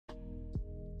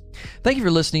Thank you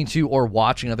for listening to or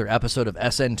watching another episode of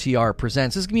SNTR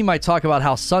Presents. This is going to be my talk about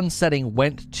how sunsetting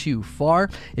went too far.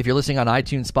 If you're listening on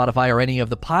iTunes, Spotify, or any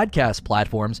of the podcast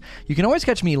platforms, you can always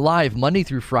catch me live Monday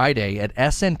through Friday at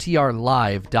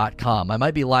sntrlive.com. I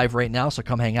might be live right now, so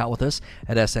come hang out with us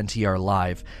at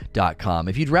sntrlive.com.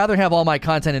 If you'd rather have all my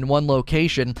content in one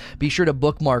location, be sure to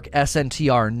bookmark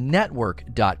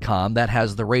sntrnetwork.com. That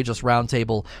has the Rageless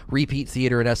Roundtable, Repeat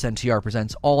Theater, and SNTR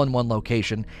Presents all in one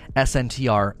location,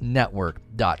 sntrnetwork.com.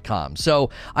 So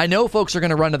I know folks are going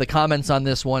to run to the comments on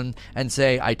this one and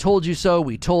say, I told you so,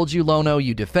 we told you, Lono,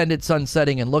 you defended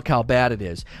sunsetting, and look how bad it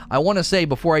is. I want to say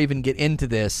before I even get into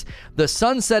this, the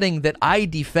sunsetting that I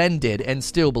defended and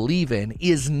still believe in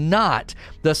is not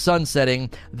the sunsetting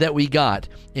that we got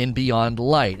in Beyond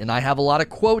Light. And I have a lot of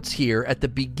quotes here at the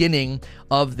beginning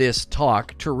of this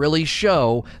talk to really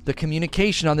show the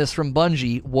communication on this from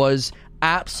Bungie was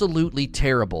absolutely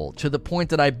terrible, to the point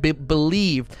that I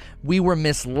believe we were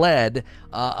misled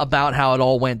about how it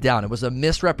all went down. It was a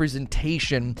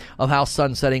misrepresentation of how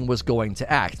sunsetting was going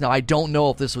to act. Now, I don't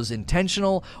know if this was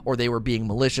intentional or they were being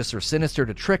malicious or sinister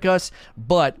to trick us,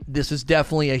 but this is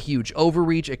definitely a huge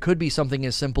overreach. It could be something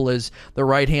as simple as the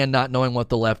right hand not knowing what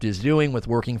the left is doing with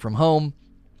working from home,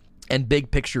 and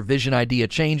big picture vision idea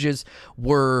changes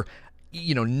were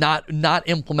not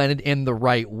implemented in the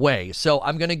right way. So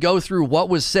I'm going to go through what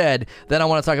was said. Then I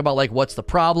want to talk about, like, what's the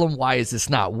problem? Why is this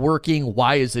not working?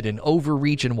 Why is it an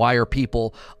overreach? And why are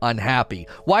people unhappy?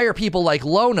 Why are people like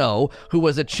Lono, who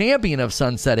was a champion of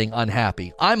sunsetting,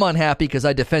 unhappy? I'm unhappy because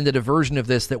I defended a version of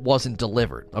this that wasn't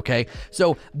delivered. Okay.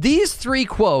 So these three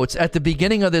quotes at the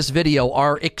beginning of this video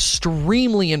are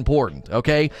extremely important.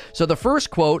 Okay. So the first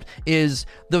quote is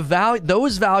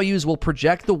those values will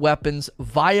project the weapon's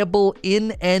viable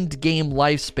in-end game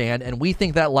lifespan, and we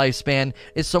think that lifespan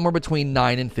is somewhere between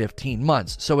 9 and 15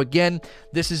 months. So again,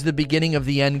 this is the beginning of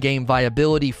the end game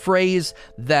viability phrase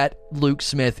that Luke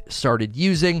Smith started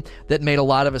using that made a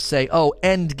lot of us say, oh,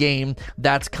 end game,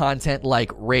 that's content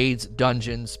like raids,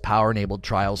 dungeons, power-enabled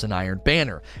trials, and Iron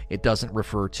Banner. It doesn't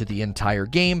refer to the entire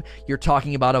game. You're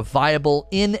talking about a viable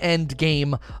in-end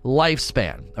game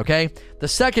lifespan, okay? The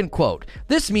second quote,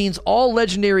 this means all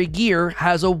legendary gear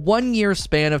has a 1-year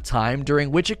span of time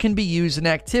during which it can be used in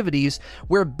activities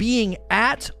where being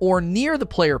at or near the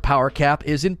player power cap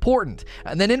is important.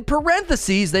 And then in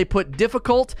parentheses, they put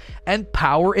difficult and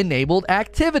power-enabled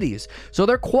activities. So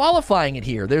they're qualifying it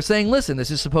here. They're saying, listen,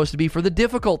 this is supposed to be for the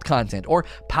difficult content or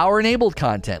power-enabled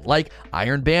content like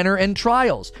Iron Banner and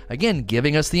Trials. Again,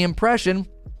 giving us the impression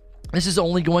this is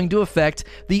only going to affect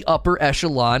the upper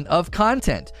echelon of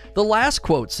content. The last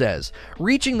quote says,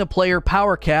 reaching the player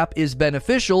power cap is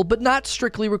beneficial, but not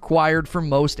strictly required for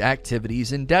most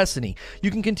activities in Destiny. You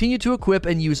can continue to equip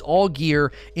and use all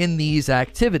gear in these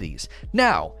activities.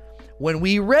 Now, when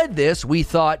we read this, we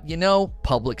thought,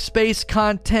 public space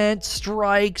content,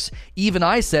 strikes, even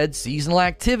I said seasonal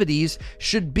activities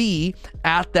should be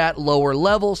at that lower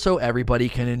level so everybody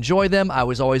can enjoy them. I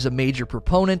was always a major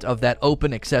proponent of that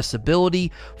open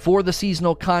accessibility for the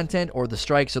seasonal content or the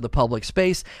strikes or the public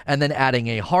space, and then adding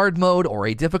a hard mode or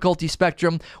a difficulty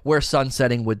spectrum where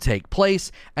sunsetting would take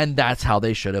place, and that's how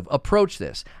they should have approached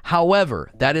this. However,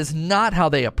 that is not how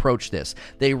they approached this.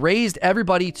 They raised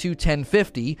everybody to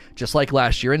 1050, just like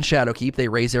last year in Shadowkeep, they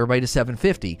raised everybody to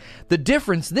 750. The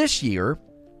difference this year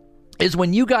is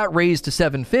when you got raised to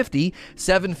 750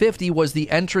 was the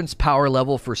entrance power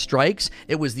level for strikes.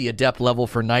 It was the adept level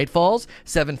for nightfalls.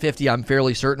 750, I'm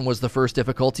fairly certain, was the first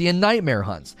difficulty in nightmare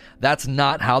hunts. That's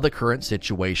not how the current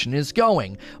situation is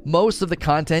going. Most of the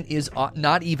content is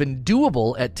not even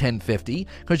doable at 1050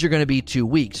 because you're going to be too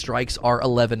weak. Strikes are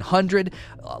 1100,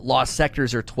 lost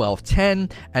sectors are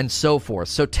 1210, and so forth.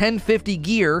 So 1050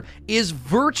 gear is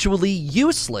virtually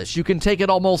useless. You can take it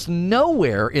almost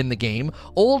nowhere in the game.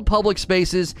 Old public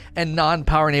spaces and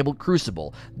non-power enabled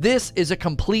Crucible. This is a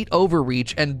complete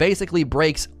overreach and basically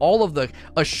breaks all of the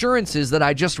assurances that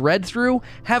I just read through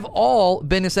have all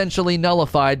been essentially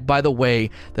nullified by the way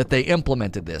that they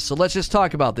implemented this. So let's just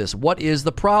talk about this. What is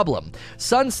the problem?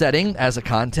 Sunsetting as a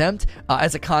concept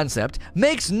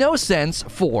makes no sense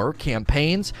for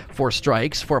campaigns, for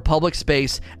strikes, for public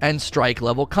space, and strike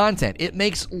level content. It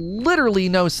makes literally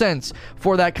no sense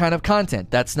for that kind of content.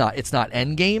 It's not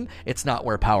endgame. It's not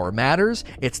where power matters.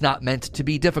 It's not meant to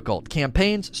be difficult.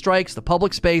 Campaigns, strikes, the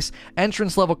public space,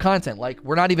 entrance level content. Like,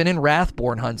 we're not even in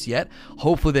Wrathborn hunts yet.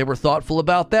 Hopefully they were thoughtful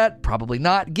about that. Probably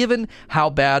not, given how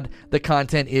bad the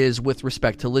content is with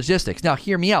respect to logistics. Now,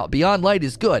 hear me out. Beyond Light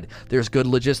is good. There's good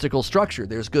logistical structure.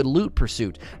 There's good loot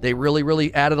pursuit. They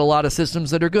really added a lot of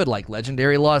systems that are good, like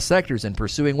legendary lost sectors and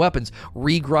pursuing weapons,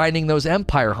 regrinding those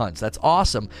Empire hunts. That's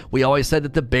awesome. We always said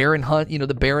that the Baron hunt,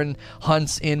 the Baron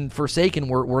hunts in Forsaken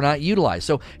were not utilized.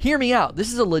 So hear me out.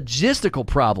 This is a logistical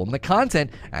problem. The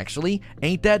content actually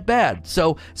ain't that bad.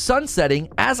 So sunsetting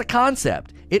as a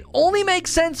concept, it only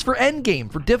makes sense for endgame,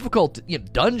 for difficult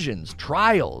dungeons,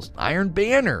 trials, Iron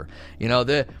Banner,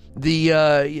 the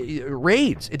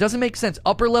raids. It doesn't make sense.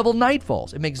 Upper level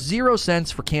Nightfalls. It makes zero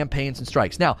sense for campaigns and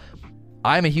strikes. Now,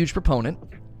 I'm a huge proponent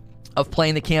of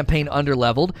playing the campaign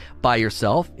underleveled by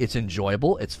yourself. It's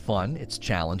enjoyable, it's fun, it's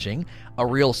challenging. A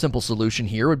real simple solution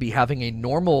here would be having a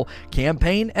normal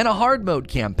campaign and a hard mode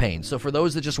campaign. So for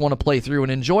those that just want to play through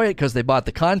and enjoy it because they bought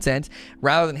the content,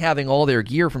 rather than having all their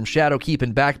gear from Shadowkeep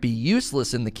and back be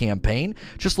useless in the campaign,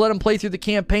 just let them play through the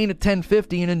campaign at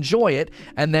 1050 and enjoy it,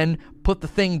 and then put the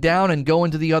thing down and go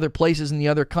into the other places and the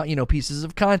other pieces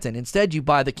of content. Instead, you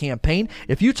buy the campaign.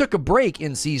 If you took a break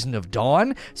in Season of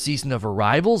Dawn, Season of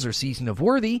Arrivals, or Season of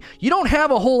Worthy, you don't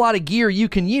have a whole lot of gear you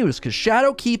can use because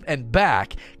Shadowkeep and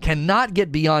back cannot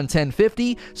get beyond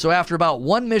 1050. So after about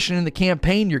one mission in the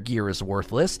campaign, your gear is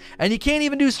worthless, and you can't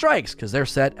even do strikes because they're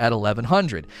set at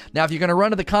 1100. Now, if you're going to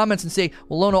run to the comments and say,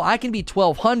 well, Lono, I can be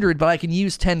 1200, but I can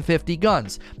use 1050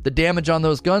 guns, the damage on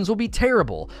those guns will be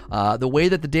terrible. The way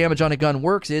that the damage on a gun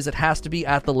works is it has to be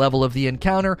at the level of the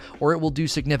encounter, or it will do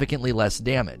significantly less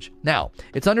damage. Now,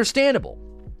 it's understandable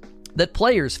that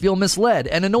players feel misled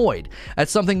and annoyed at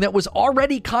something that was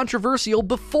already controversial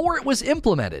before it was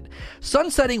implemented.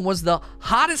 Sunsetting was the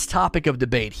hottest topic of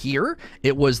debate here.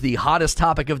 It was the hottest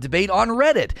topic of debate on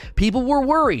Reddit. People were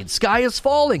worried. Sky is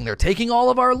falling. They're taking all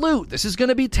of our loot. This is going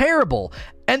to be terrible.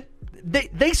 And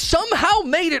they somehow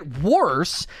made it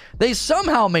worse. They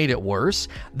somehow made it worse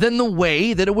than the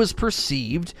way that it was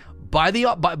perceived by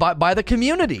the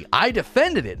community. I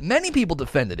defended it. Many people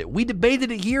defended it. We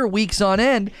debated it here weeks on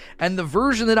end, and the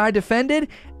version that I defended,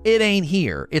 it ain't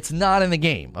here. It's not in the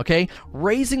game, okay?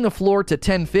 Raising the floor to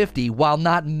 1050 while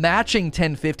not matching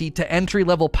 1050 to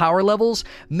entry-level power levels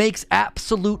makes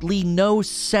absolutely no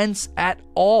sense at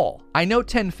all. I know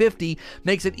 1050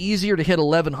 makes it easier to hit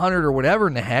 1100 or whatever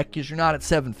in the heck because you're not at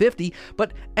 750,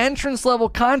 but entrance-level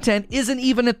content isn't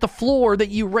even at the floor that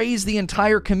you raise the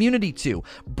entire community to.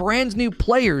 Brand new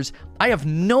players, I have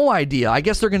no idea. I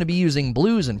guess they're going to be using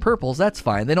blues and purples. That's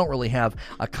fine. They don't really have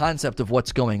a concept of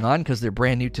what's going on because they're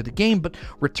brand new to the game, but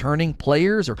returning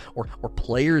players or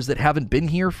players that haven't been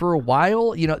here for a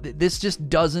while, this just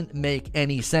doesn't make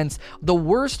any sense. The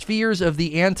worst fears of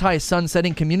the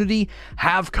anti-sunsetting community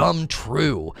have come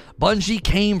true. Bungie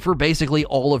came for basically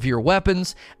all of your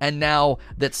weapons, and now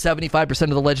that 75% of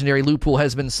the legendary loot pool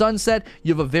has been sunset,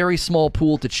 you have a very small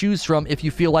pool to choose from if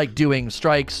you feel like doing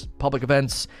strikes, public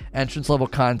events, entrance level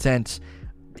content,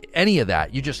 any of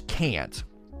that. You just can't.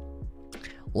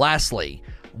 Lastly,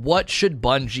 what should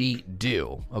Bungie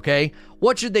do? Okay?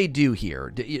 What should they do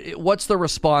here? What's the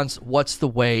response? What's the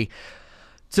way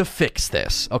to fix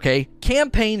this? Okay?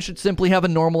 Campaign should simply have a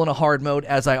normal and a hard mode,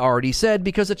 as I already said,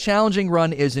 because a challenging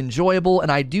run is enjoyable,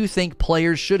 and I do think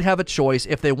players should have a choice.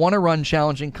 If they want to run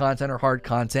challenging content or hard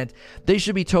content, they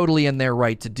should be totally in their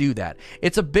right to do that.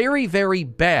 It's a very, very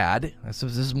bad, this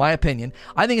is my opinion,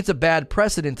 I think it's a bad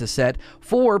precedent to set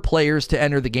for players to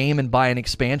enter the game and buy an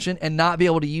expansion and not be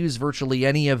able to use virtually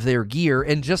any of their gear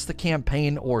in just the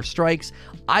campaign or strikes.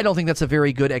 I don't think that's a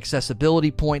very good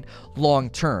accessibility point long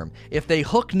term. If they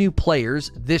hook new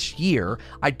players this year,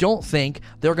 I don't think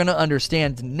they're going to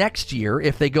understand next year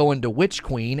if they go into Witch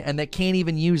Queen and they can't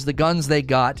even use the guns they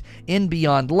got in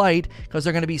Beyond Light because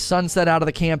they're going to be sunset out of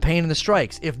the campaign and the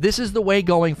strikes. If this is the way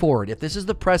going forward, if this is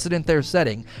the precedent they're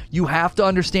setting, you have to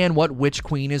understand what Witch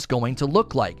Queen is going to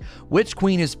look like. Witch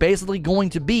Queen is basically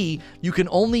going to be, you can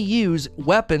only use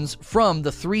weapons from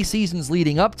the 3 seasons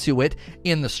leading up to it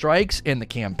in the strikes, in the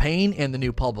campaign, in the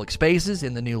new public spaces,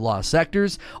 in the new lost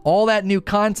sectors, all that new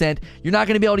content. You're not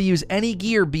going to be able to use any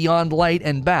gear Beyond Light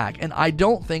and back, and I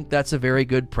don't think that's a very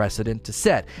good precedent to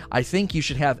set. I think you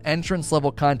should have entrance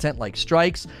level content like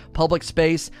strikes, public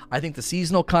space. I think the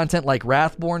seasonal content like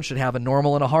Wrathborn should have a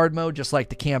normal and a hard mode just like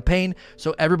the campaign,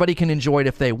 so everybody can enjoy it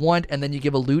if they want, and then you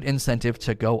give a loot incentive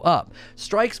to go up.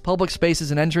 Strikes, public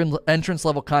spaces, and entrance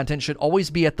level content should always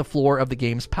be at the floor of the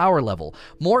game's power level.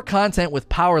 More content with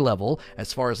power level,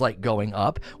 as far as like going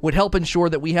up, would help ensure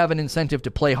that we have an incentive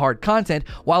to play hard content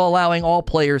content while allowing all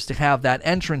players to have that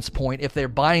entrance point. If they're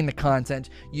buying the content,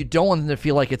 you don't want them to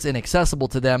feel like it's inaccessible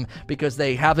to them because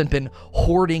they haven't been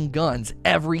hoarding guns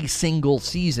every single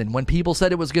season. When people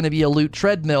said it was going to be a loot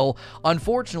treadmill,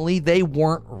 unfortunately, they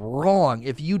weren't wrong.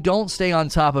 If you don't stay on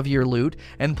top of your loot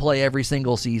and play every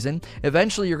single season,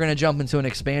 eventually you're going to jump into an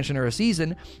expansion or a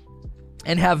season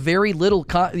and have very little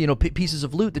pieces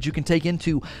of loot that you can take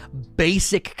into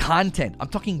basic content. I'm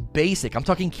talking basic. I'm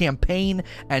talking campaign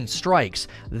and strikes.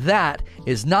 That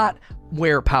is not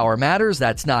where power matters.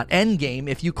 That's not endgame.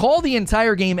 If you call the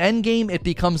entire game endgame, it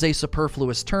becomes a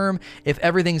superfluous term. If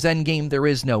everything's endgame, there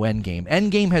is no endgame.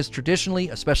 Endgame has traditionally,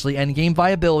 especially endgame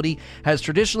viability, has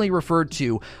traditionally referred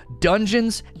to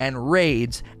dungeons and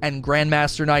raids and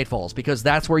Grandmaster Nightfalls, because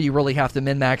that's where you really have to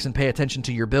min-max and pay attention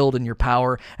to your build and your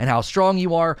power and how strong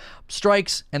you are.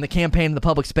 Strikes and the campaign in the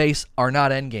public space are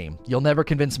not endgame. You'll never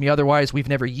convince me otherwise. We've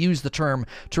never used the term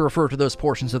to refer to those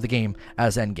portions of the game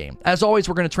as endgame. As always,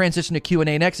 we're going to transition to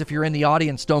Q&A next. If you're in the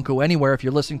audience, don't go anywhere. If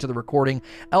you're listening to the recording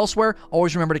elsewhere,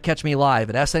 always remember to catch me live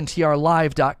at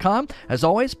sntrlive.com. As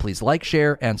always, please like,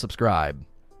 share, and subscribe.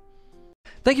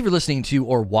 Thank you for listening to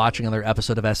or watching another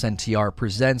episode of SNTR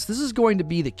Presents. This is going to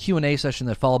be the Q&A session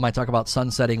that followed my talk about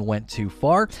sunsetting went too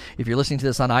far. If you're listening to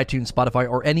this on iTunes, Spotify,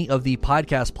 or any of the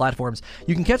podcast platforms,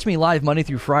 you can catch me live Monday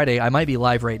through Friday. I might be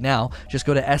live right now. Just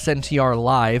go to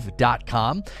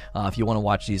sntrlive.com if you want to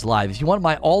watch these live. If you want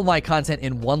all my content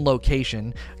in one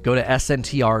location, go to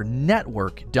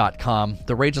sntrnetwork.com.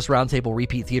 The Rageless Roundtable,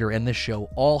 Repeat Theater, and this show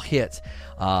all hit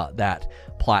that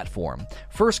platform.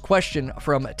 First question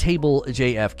from Table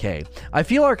JFK. I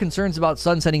feel our concerns about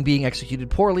sunsetting being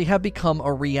executed poorly have become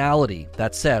a reality.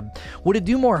 That said, would it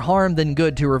do more harm than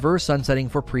good to reverse sunsetting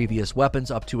for previous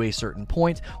weapons up to a certain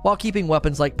point while keeping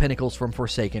weapons like Pinnacles from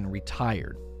Forsaken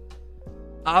retired?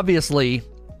 Obviously,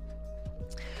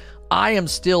 I am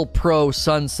still pro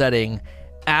sunsetting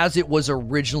as it was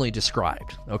originally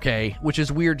described, okay? Which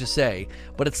is weird to say,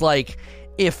 but it's like,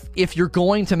 if you're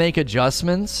going to make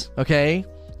adjustments, okay,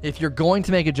 if you're going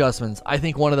to make adjustments, I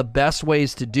think one of the best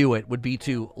ways to do it would be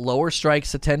to lower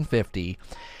strikes to 1050,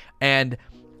 and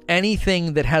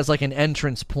anything that has like an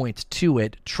entrance point to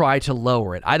it, try to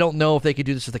lower it. I don't know if they could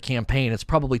do this with a campaign. It's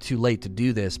probably too late to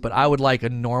do this, but I would like a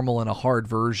normal and a hard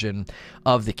version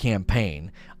of the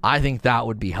campaign. I think that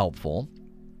would be helpful,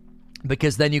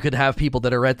 because then you could have people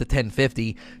that are at the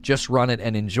 1050 just run it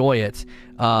and enjoy it,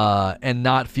 and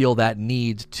not feel that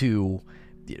need to,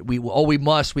 we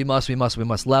must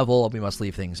level, we must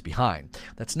leave things behind.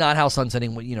 That's not how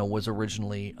sunsetting, was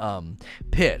originally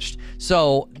pitched.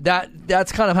 So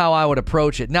that's kind of how I would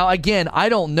approach it. Now, again, I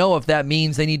don't know if that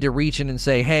means they need to reach in and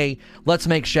say, hey, let's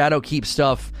make Shadowkeep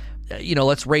stuff,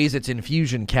 let's raise its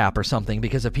infusion cap or something,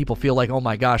 because if people feel like, oh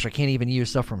my gosh, I can't even use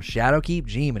stuff from Shadowkeep,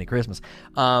 gee, many Christmas,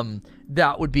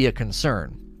 that would be a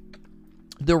concern.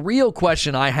 The real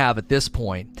question I have at this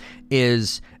point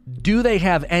is, do they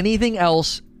have anything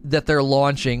else that they're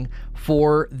launching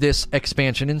for this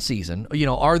expansion in season?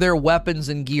 Are there weapons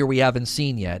and gear we haven't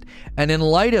seen yet? And in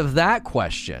light of that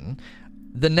question,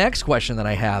 the next question that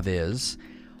I have is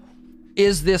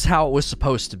this how it was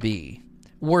supposed to be?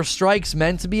 Were strikes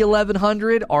meant to be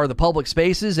 1100? Are the public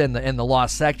spaces and the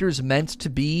lost sectors meant to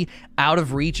be out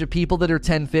of reach of people that are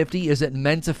 1050? Is it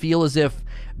meant to feel as if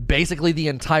basically the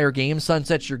entire game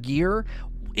sunsets your gear?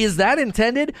 Is that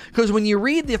intended? Because when you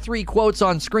read the 3 quotes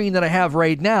on screen that I have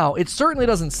right now, it certainly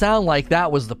doesn't sound like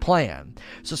that was the plan.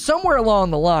 So somewhere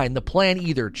along the line, the plan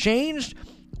either changed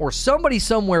or somebody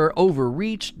somewhere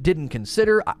overreached, didn't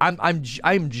consider. I'm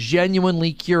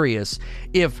genuinely curious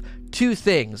if 2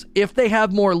 things: if they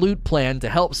have more loot plan to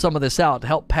help some of this out, to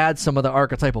help pad some of the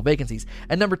archetypal vacancies,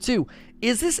 and number 2,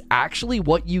 is this actually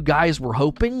what you guys were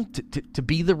hoping to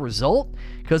be the result?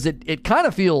 Because it kind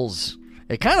of feels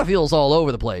all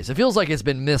over the place. It feels like it's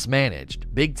been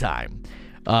mismanaged big time.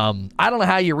 I don't know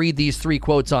how you read these 3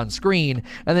 quotes on screen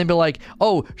and then be like,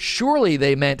 oh, surely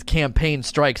they meant campaign,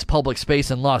 strikes, public space,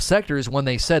 and lost sectors when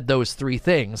they said those 3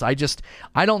 things. I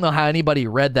don't know how anybody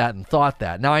read that and thought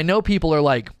that. Now, I know people are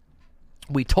like,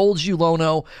 we told you,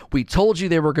 Lono. We told you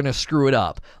they were going to screw it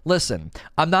up. Listen,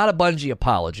 I'm not a Bungie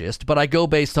apologist, but I go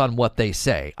based on what they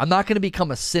say. I'm not going to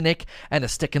become a cynic and a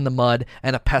stick in the mud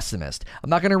and a pessimist. I'm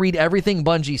not going to read everything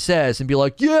Bungie says and be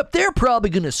like, yep, they're probably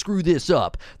going to screw this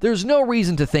up. There's no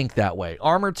reason to think that way.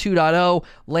 Armor 2.0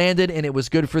 landed and it was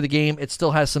good for the game. It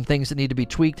still has some things that need to be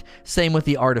tweaked. Same with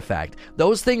the artifact.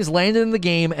 Those things landed in the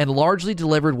game and largely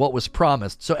delivered what was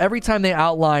promised. So every time they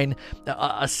outline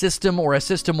a system or a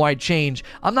system-wide change,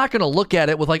 change, I'm not going to look at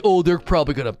it with like, oh, they're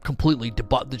probably going to completely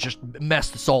just mess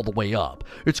this all the way up.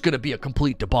 It's going to be a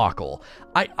complete debacle.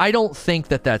 I don't think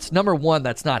that's, number one,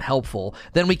 that's not helpful.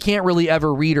 Then we can't really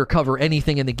ever read or cover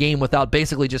anything in the game without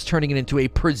basically just turning it into a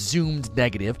presumed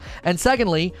negative. And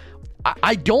secondly,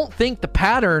 I don't think the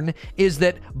pattern is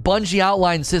that Bungie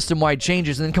outlines system-wide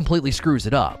changes and then completely screws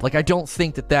it up. Like, I don't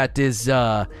think that is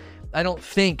a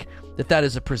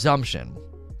presumption.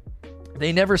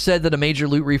 They never said that a major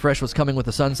loot refresh was coming with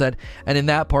the sunset, and in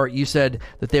that part, you said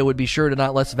that they would be sure to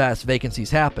not let vast vacancies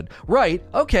happen. Right,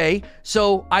 okay,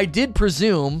 so I did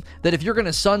presume that if you're going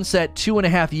to sunset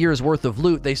 2.5 years worth of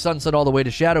loot, they sunset all the way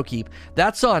to Shadowkeep.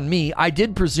 That's on me. I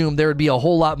did presume there would be a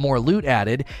whole lot more loot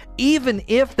added, even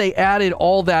if they added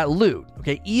all that loot.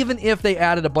 Okay, even if they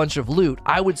added a bunch of loot,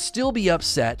 I would still be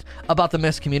upset about the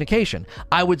miscommunication.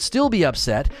 I would still be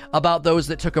upset about those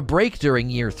that took a break during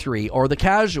year 3, or the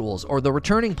casuals, or the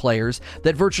returning players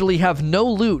that virtually have no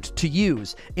loot to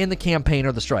use in the campaign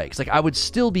or the strikes. Like, I would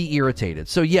still be irritated.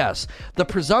 So yes, the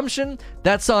presumption,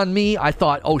 that's on me. I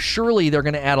thought, oh, surely they're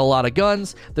going to add a lot of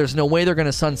guns. There's no way they're going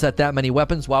to sunset that many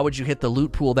weapons. Why would you hit the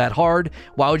loot pool that hard?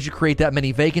 Why would you create that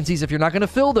many vacancies if you're not going to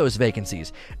fill those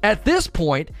vacancies? At this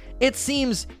point, it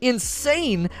seems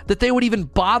insane that they would even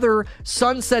bother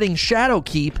sunsetting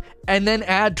Shadowkeep and then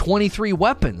add 23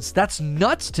 weapons. That's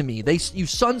nuts to me. You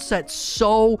sunset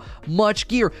so much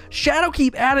gear.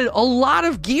 Shadowkeep added a lot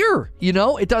of gear, you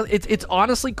know? It's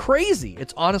honestly crazy.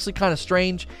 It's honestly kind of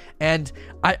strange, and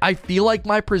I feel like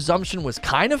my presumption was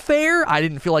kind of fair. I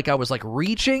didn't feel like I was like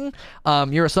reaching.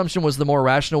 Your assumption was the more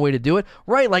rational way to do it.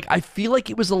 Right, like I feel like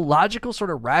it was a logical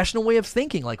sort of rational way of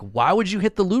thinking. Like, why would you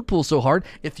hit the loot pool so hard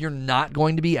if you're not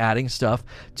going to be adding stuff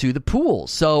to the pool?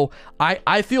 So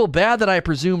I feel bad that I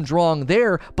presumed wrong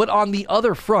there, but on the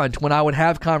other front, when I would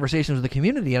have conversations with the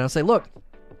community and I'd say, look,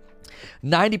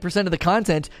 90% of the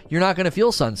content you're not going to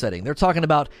feel sunsetting. They're talking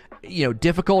about,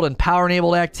 difficult and power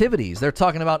enabled activities. They're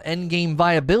talking about end game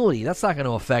viability. That's not going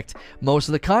to affect most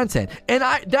of the content. And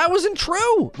that wasn't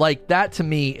true. Like, that to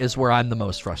me is where I'm the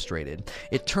most frustrated.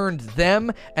 It turned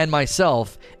them and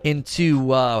myself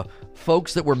into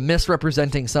folks that were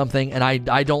misrepresenting something, and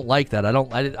I don't like that.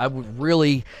 I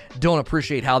really don't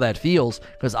appreciate how that feels,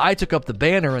 because I took up the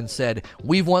banner and said,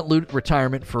 we want loot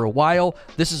retirement for a while.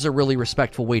 This is a really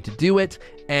respectful way to do it,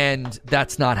 and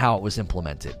that's not how it was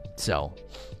implemented. So,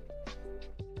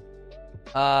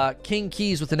 King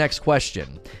Keys with the next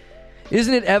question.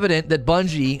 Isn't it evident that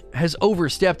Bungie has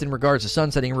overstepped in regards to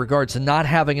sunsetting, in regards to not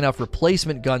having enough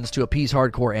replacement guns to appease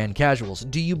hardcore and casuals?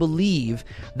 Do you believe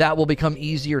that will become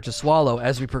easier to swallow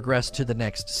as we progress to the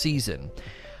next season?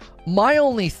 My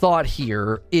only thought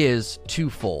here is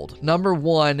twofold. Number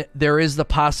one, there is the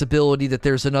possibility that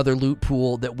there's another loot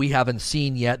pool that we haven't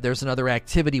seen yet. There's another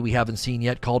activity we haven't seen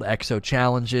yet called Exo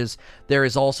Challenges. There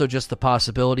is also just the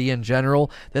possibility in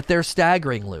general that there's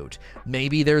staggering loot.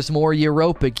 Maybe there's more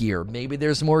Europa gear. Maybe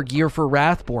there's more gear for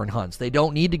Wrathborn hunts. They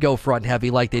don't need to go front heavy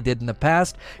like they did in the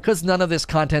past, because none of this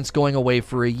content's going away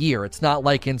for a year. It's not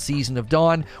like in Season of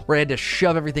Dawn where I had to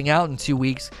shove everything out in 2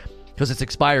 weeks because it's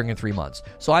expiring in 3 months.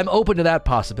 So I'm open to that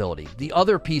possibility. The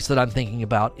other piece that I'm thinking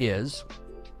about is,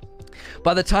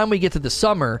 by the time we get to the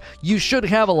summer, you should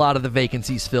have a lot of the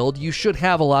vacancies filled. You should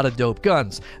have a lot of dope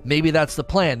guns. Maybe that's the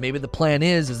plan. Maybe the plan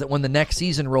is that when the next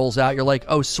season rolls out, you're like,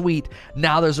 oh, sweet,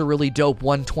 now there's a really dope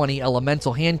 120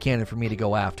 elemental hand cannon for me to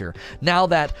go after. Now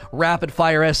that rapid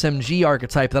fire SMG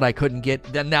archetype that I couldn't get,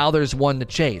 then now there's one to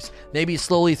chase. Maybe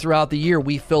slowly throughout the year,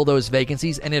 we fill those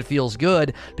vacancies, and it feels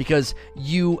good because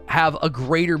you have a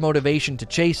greater motivation to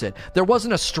chase it. There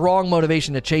wasn't a strong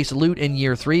motivation to chase loot in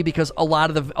year 3 because a lot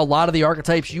of the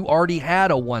archetypes, you already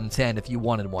had a 110 if you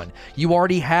wanted one. You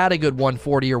already had a good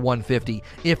 140 or 150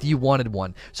 if you wanted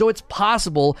one. So it's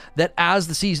possible that as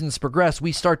the seasons progress,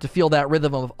 we start to feel that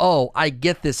rhythm of, oh, I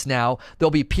get this now.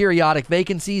 There'll be periodic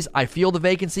vacancies. I feel the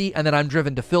vacancy, and then I'm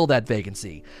driven to fill that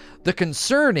vacancy. The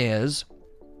concern is,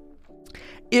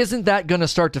 isn't that going to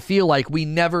start to feel like we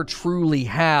never truly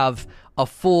have a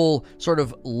full sort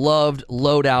of loved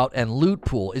loadout and loot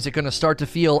pool? Is it going to start to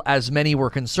feel, as many were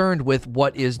concerned with,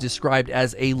 what is described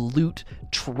as a loot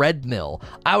treadmill?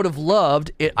 Out of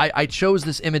Loved, I chose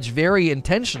this image very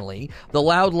intentionally. The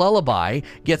Loud Lullaby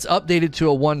gets updated to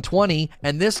a 120,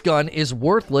 and this gun is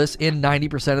worthless in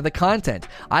 90% of the content.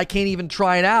 I can't even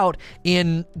try it out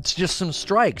in just some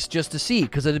strikes just to see,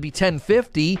 because it'd be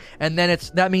 1050, and then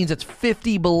that means it's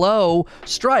 50 below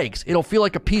strikes. It'll feel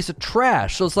like a piece of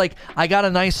trash. So it's like, I got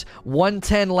a nice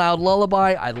 110 Loud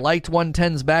Lullaby. I liked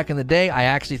 110s back in the day. I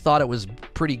actually thought it was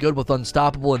pretty good with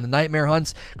Unstoppable and the Nightmare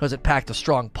Hunts because it packed a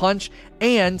strong punch.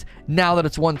 And now that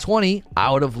it's 120,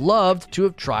 I would have loved to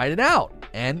have tried it out.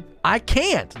 And I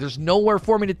can't. There's nowhere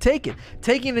for me to take it.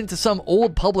 Taking it into some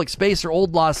old public space or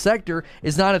old lost sector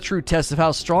is not a true test of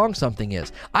how strong something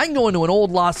is. I can go into an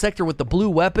old lost sector with the blue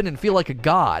weapon and feel like a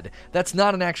god. That's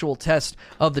not an actual test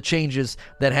of the changes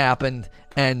that happened.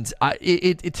 And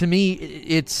to me,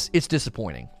 it's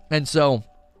disappointing. And so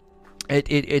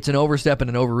it's an overstep and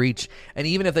an overreach. And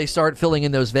even if they start filling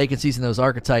in those vacancies and those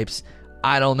archetypes,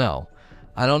 I don't know.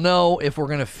 I don't know if we're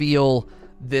going to feel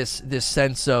this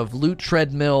sense of loot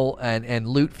treadmill and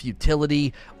loot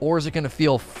futility, or is it going to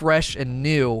feel fresh and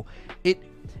new?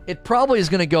 It probably is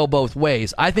going to go both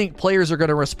ways. I think players are going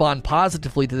to respond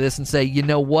positively to this and say, you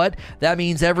know what? That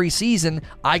means every season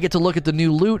I get to look at the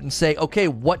new loot and say, okay,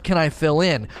 what can I fill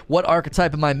in? What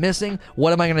archetype am I missing?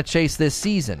 What am I going to chase this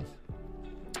season?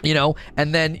 You know,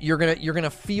 and then you're gonna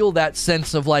feel that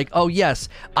sense of like, oh yes,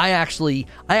 I actually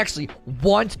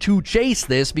want to chase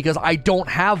this because I don't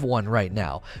have one right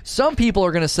now. Some people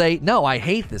are gonna say, no, I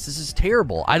hate this. This is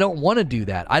terrible. I don't want to do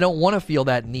that. I don't want to feel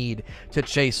that need to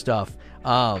chase stuff.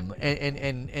 And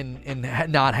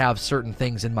not have certain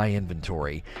things in my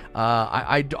inventory.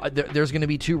 There's going to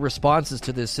be two responses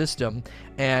to this system,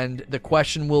 and the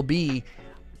question will be,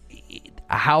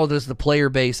 how does the player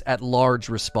base at large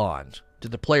respond? Did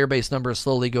the player base numbers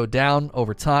slowly go down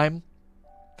over time?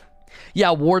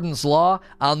 Yeah, Warden's Law,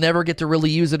 I'll never get to really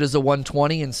use it as a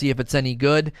 120 and see if it's any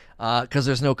good, because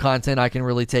there's no content I can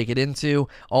really take it into.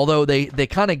 Although they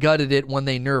kind of gutted it when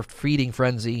they nerfed Feeding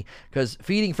Frenzy, because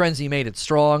Feeding Frenzy made it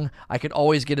strong. I could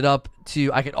always get it up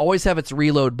to, I could always have its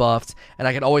reload buffed, and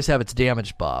I could always have its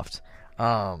damage buffed.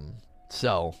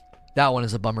 So that one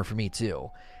is a bummer for me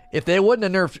too. If they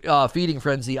wouldn't have nerfed Feeding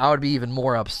Frenzy, I would be even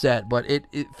more upset. But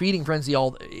Feeding Frenzy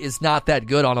is not that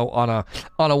good on a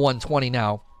 120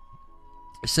 now,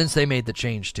 since they made the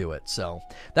change to it. So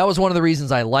that was one of the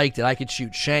reasons I liked it. I could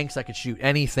shoot shanks, I could shoot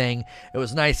anything. It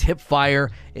was nice hip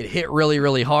fire. It hit really,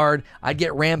 really hard. I'd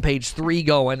get Rampage 3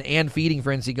 going and Feeding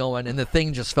Frenzy going, and the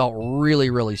thing just felt really,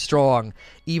 really strong.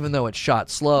 Even though it shot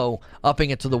slow,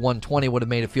 upping it to the 120 would have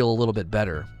made it feel a little bit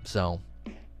better. So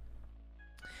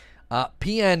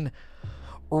PN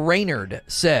Raynard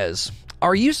says,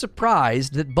 are you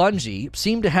surprised that Bungie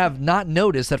seemed to have not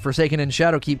noticed that Forsaken and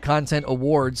Shadowkeep content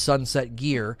awards sunset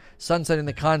gear, sunsetting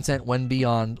the content when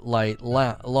Beyond Light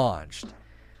launched?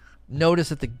 Notice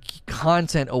that the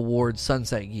content awards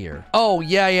sunset gear. Oh,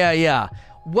 yeah.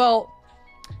 Well,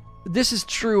 this is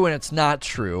true and it's not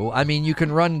true. I mean, you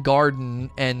can run Garden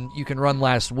and you can run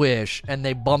Last Wish, and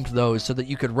they bumped those so that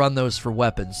you could run those for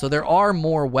weapons. So there are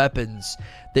more weapons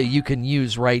that you can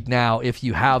use right now if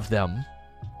you have them,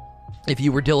 if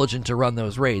you were diligent to run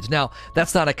those raids. Now,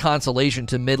 that's not a consolation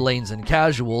to mid lanes and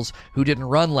casuals who didn't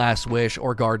run Last Wish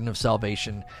or Garden of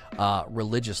Salvation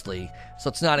religiously. So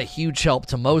it's not a huge help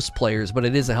to most players, but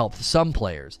it is a help to some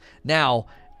players. Now,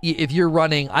 if you're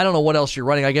running, I don't know what else you're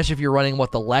running. I guess if you're running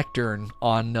the Lectern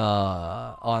on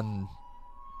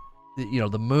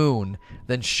the moon,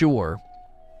 then sure,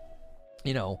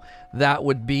 that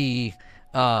would be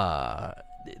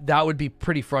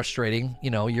pretty frustrating.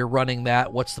 You're running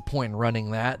that. What's the point in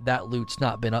running that? That loot's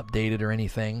not been updated or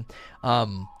anything.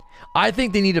 I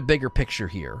think they need a bigger picture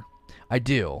here. I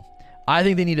do. I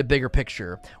think they need a bigger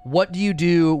picture. What do you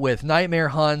do with Nightmare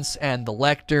Hunts and the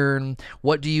Lectern?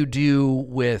 What do you do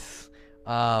with...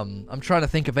 I'm trying to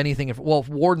think of anything.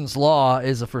 Warden's Law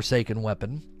is a Forsaken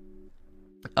weapon.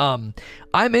 I'm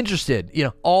interested.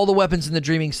 All the weapons in the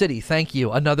Dreaming City. Thank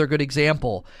you. Another good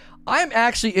example. I'm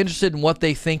actually interested in what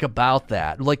they think about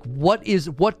that. Like, what's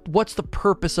the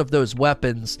purpose of those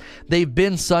weapons? They've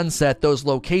been sunset. Those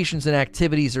locations and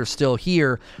activities are still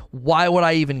here. Why would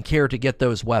I even care to get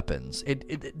those weapons?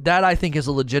 That, I think, is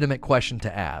a legitimate question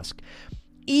to ask.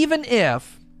 Even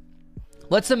if,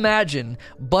 let's imagine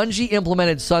Bungie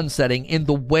implemented sunsetting in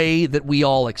the way that we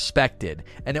all expected,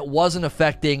 and it wasn't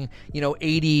affecting,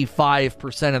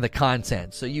 85% of the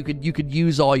content. So you could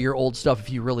use all your old stuff if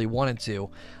you really wanted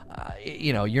to.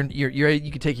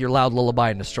 You could take your Loud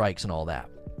Lullaby into strikes and all that.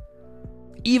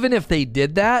 Even if they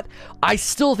did that, I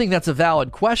still think that's a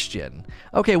valid question.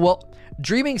 Okay, well,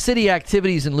 Dreaming City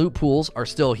activities and loot pools are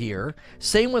still here.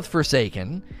 Same with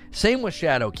Forsaken. Same with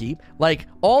Shadowkeep. Like,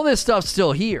 all this stuff's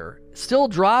still here. Still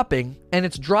dropping, and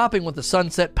it's dropping with the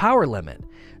sunset power limit.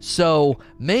 So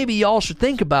maybe y'all should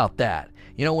think about that.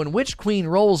 When Witch Queen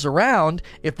rolls around,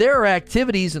 if there are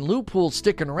activities and loot pools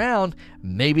sticking around,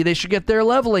 maybe they should get their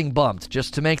leveling bumped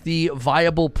just to make the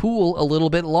viable pool a little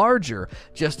bit larger,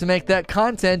 just to make that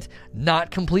content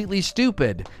not completely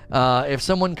stupid. If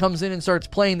someone comes in and starts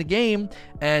playing the game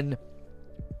and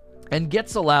and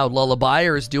gets a loud lullaby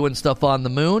or is doing stuff on the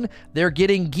moon, they're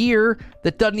getting gear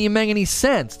that doesn't even make any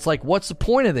sense. It's like, what's the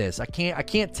point of this? I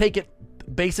can't take it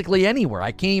basically anywhere.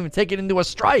 I can't even take it into a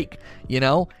strike. You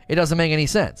know, it doesn't make any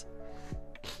sense.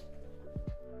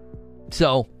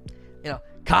 So, you know,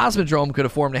 Cosmodrome could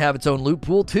have formed to have its own loot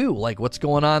pool too. Like, what's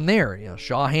going on there? You know,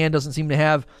 Shawhan doesn't seem to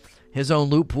have his own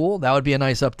loot pool. That would be a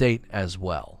nice update as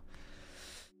well.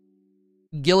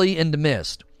 Gilly into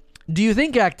Mist. Do you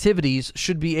think activities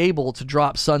should be able to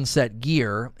drop sunset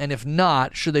gear? And if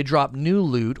not, should they drop new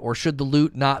loot, or should the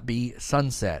loot not be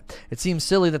sunset? It seems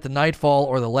silly that the Nightfall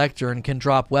or the Lectern can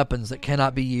drop weapons that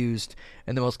cannot be used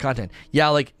in the most content. Yeah,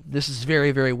 like, this is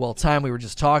very, very well timed. We were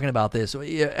just talking about this.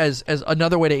 As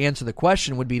another way to answer the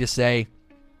question would be to say,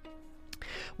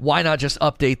 why not just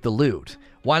update the loot?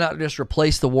 Why not just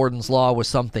replace the Warden's Law with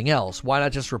something else? Why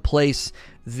not just replace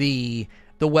the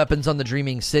weapons on the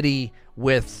Dreaming City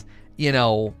with, you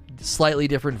know, slightly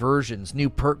different versions, new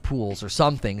perk pools or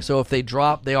something? So if they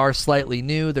drop, they are slightly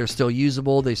new, they're still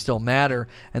usable, they still matter,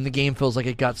 and the game feels like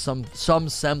it got some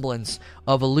semblance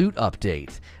of a loot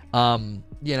update.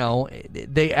 You know,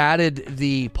 they added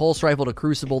the pulse rifle to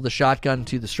Crucible, the shotgun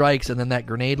to the strikes, and then that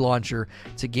grenade launcher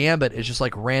to Gambit is just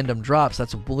like random drops.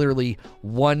 That's literally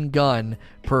one gun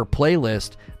per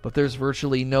playlist, but there's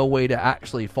virtually no way to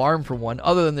actually farm for one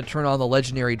other than to turn on the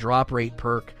legendary drop rate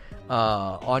perk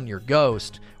on your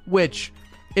Ghost, which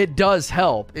it does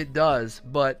help. It does,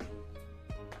 but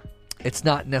it's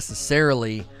not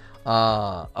necessarily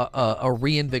a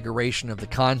reinvigoration of the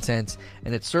content,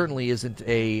 and it certainly isn't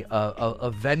a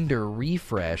vendor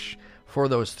refresh for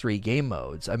those 3 game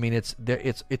modes. I mean, it's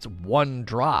one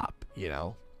drop, you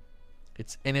know.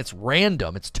 It's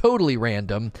random. It's totally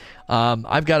random.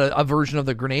 I've got a version of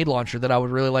the grenade launcher that I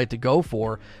would really like to go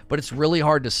for, but it's really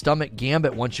hard to stomach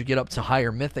Gambit once you get up to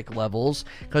higher mythic levels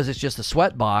because it's just a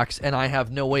sweat box, and I have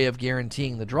no way of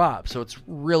guaranteeing the drop. So it's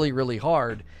really, really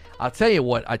hard. I tell you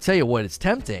what, it's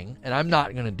tempting, and I'm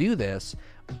not going to do this,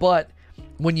 but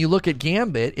when you look at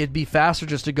Gambit, it'd be faster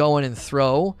just to go in and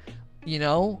throw, you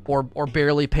know, or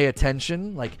barely pay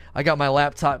attention. Like, I got my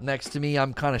laptop next to me,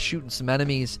 I'm kind of shooting some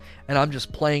enemies, and I'm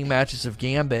just playing matches of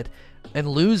Gambit and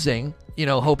losing, you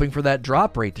know, hoping for that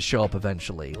drop rate to show up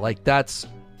eventually. Like, that'd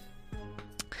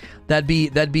be,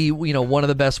 you know, one of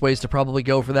the best ways to probably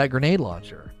go for that grenade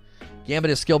launcher.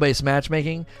 Gambit is skill-based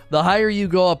matchmaking. The higher you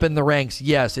go up in the ranks,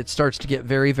 yes, it starts to get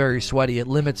very, very sweaty. It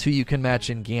limits who you can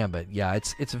match in Gambit. Yeah,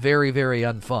 it's very, very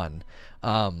unfun.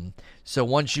 So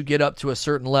once you get up to a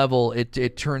certain level,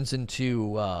 it turns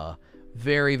into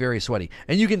very, very sweaty.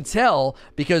 And you can tell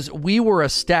because we were a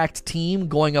stacked team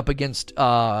going up against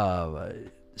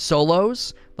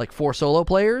solos, like 4 solo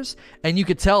players, and you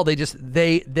could tell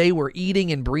they were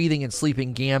eating and breathing and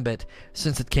sleeping Gambit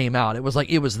since it came out. It was like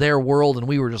it was their world and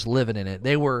we were just living in it.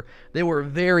 They were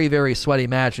very, very sweaty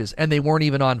matches, and they weren't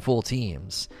even on full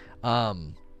teams.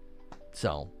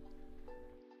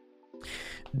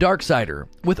 Darksider.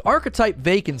 With archetype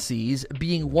vacancies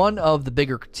being one of the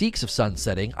bigger critiques of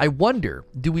sunsetting, I wonder,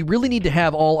 do we really need to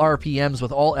have all RPMs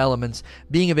with all elements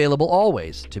being available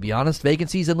always? To be honest,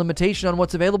 vacancies and limitation on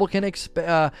what's available can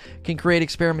create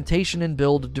experimentation and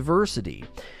build diversity.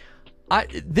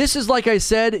 This is, like I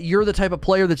said, you're the type of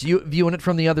player that's viewing it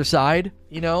from the other side.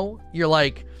 You know, you're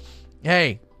like,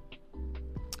 hey,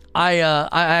 I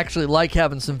actually like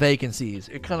having some vacancies.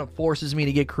 It kind of forces me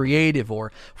to get creative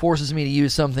or forces me to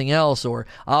use something else, or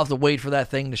I'll have to wait for that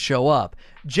thing to show up.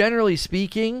 Generally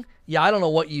speaking, yeah, I don't know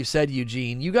what you said,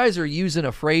 Eugene. You guys are using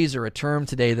a phrase or a term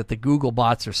today that the Google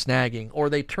bots are snagging, or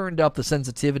they turned up the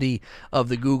sensitivity of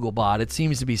the Google bot. It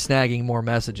seems to be snagging more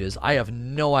messages. I have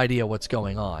no idea what's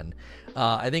going on.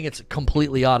 I think it's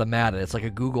completely automatic. It's like a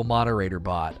Google moderator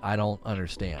bot. I don't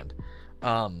understand.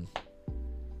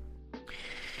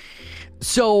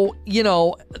 So, you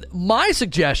know, my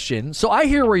suggestion, so I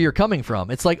hear where you're coming from.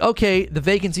 It's like, okay, the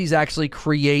vacancies actually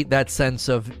create that sense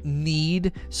of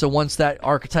need. So once that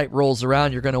archetype rolls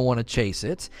around, you're going to want to chase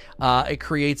it. It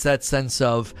creates that sense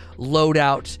of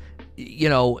loadout, you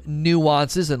know,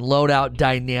 nuances and loadout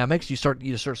dynamics. You start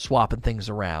swapping things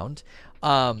around.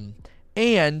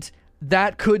 And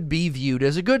that could be viewed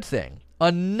as a good thing.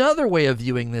 Another way of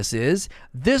viewing this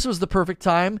was the perfect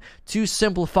time to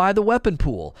simplify the weapon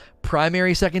pool.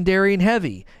 Primary, secondary, and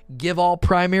heavy. Give all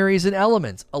primaries and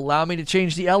elements. Allow me to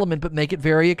change the element, but make it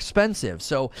very expensive.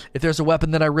 So if there's a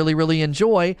weapon that I really, really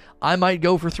enjoy, I might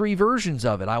go for 3 versions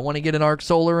of it. I want to get an Arc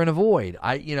Solar and a Void.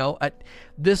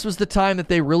 This was the time that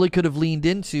they really could have leaned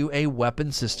into a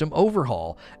weapon system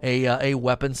overhaul, a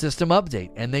weapon system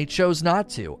update, and they chose not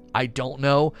to. I don't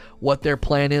know what their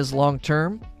plan is long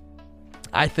term.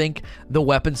 I think the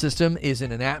weapon system is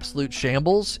in an absolute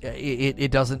shambles.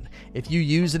 It doesn't, if you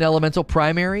use an elemental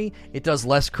primary, it does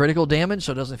less critical damage,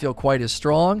 so it doesn't feel quite as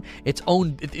strong.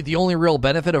 The only real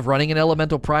benefit of running an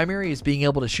elemental primary is being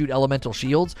able to shoot elemental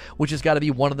shields, which has got to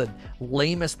be one of the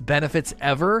lamest benefits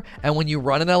ever. And when you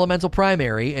run an elemental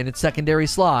primary in its secondary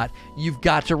slot, you've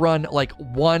got to run like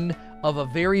one of a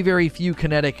very, very few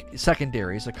kinetic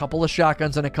secondaries, a couple of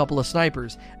shotguns and a couple of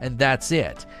snipers, and that's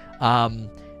it.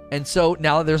 And so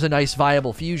now that there's a nice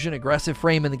viable fusion aggressive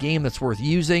frame in the game that's worth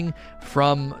using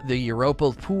from the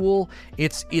Europa pool,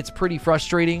 it's pretty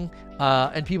frustrating.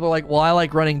 And people are like, well, I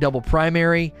like running double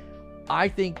primary. I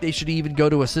think they should even go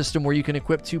to a system where you can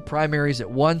equip 2 primaries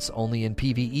at once, only in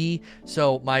PvE.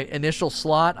 So my initial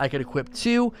slot, I could equip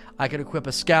 2. I could equip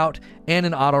a scout and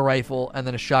an auto rifle and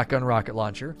then a shotgun rocket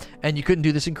launcher. And you couldn't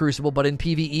do this in Crucible, but in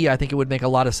PvE, I think it would make a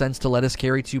lot of sense to let us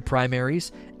carry 2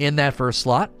 primaries in that first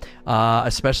slot,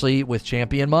 especially with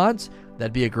champion mods.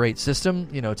 That'd be a great system,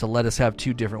 to let us have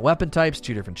 2 different weapon types,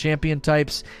 2 different champion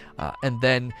types, and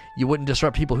then you wouldn't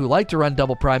disrupt people who like to run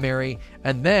double primary,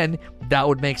 and then that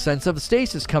would make sense of the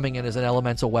stasis coming in as an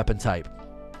elemental weapon type.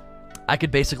 I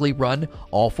could basically run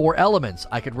all 4 elements.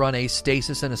 I could run a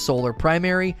stasis and a solar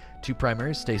primary, 2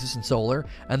 primaries, stasis and solar,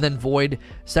 and then void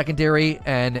secondary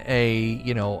and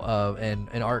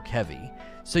an arc heavy.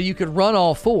 So you could run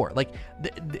all 4. Like,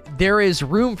 there is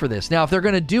room for this. Now, if they're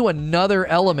going to do another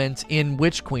element in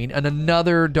Witch Queen and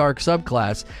another dark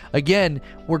subclass, again,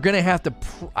 we're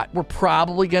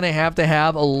probably going to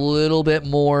have a little bit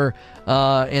more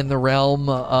in the realm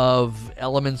of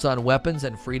elements on weapons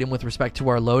and freedom with respect to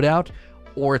our loadout,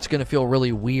 or it's going to feel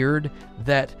really weird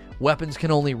that weapons can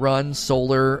only run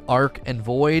solar, arc, and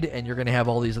void, and you're going to have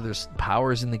all these other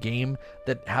powers in the game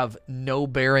that have no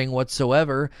bearing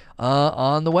whatsoever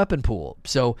on the weapon pool.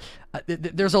 So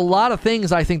there's a lot of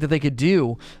things I think that they could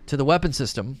do to the weapon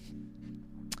system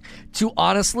to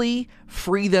honestly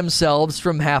free themselves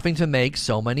from having to make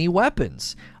so many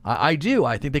weapons. I do.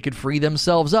 I think they could free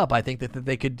themselves up. I think that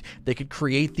they could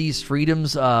create these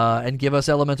freedoms and give us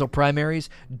elemental primaries.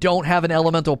 Don't have an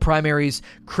elemental primaries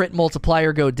crit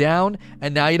multiplier go down,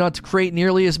 and now you don't have to create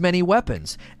nearly as many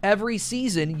weapons. Every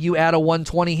season, you add a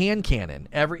 120 hand cannon.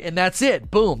 And that's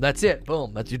it. Boom. That's it.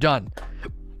 Boom. You're done.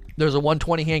 There's a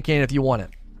 120 hand cannon if you want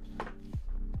it.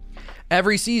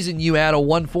 Every season, you add a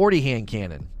 140 hand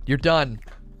cannon. You're done.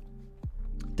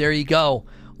 There you go.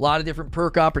 A lot of different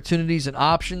perk opportunities and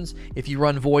options. If you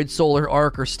run Void, Solar,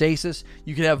 Arc, or Stasis,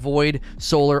 you can have Void,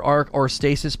 Solar, Arc, or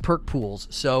Stasis perk pools.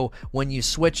 So when you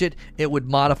switch it, it would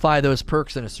modify those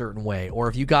perks in a certain way. Or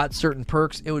if you got certain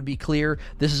perks, it would be clear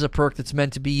this is a perk that's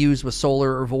meant to be used with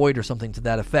Solar or Void or something to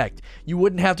that effect. You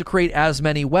wouldn't have to create as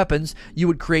many weapons. You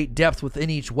would create depth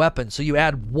within each weapon. So you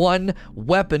add one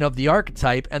weapon of the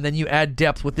archetype, and then you add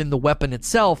depth within the weapon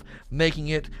itself, making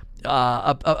it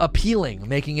appealing,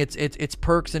 making its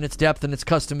perks and its depth and its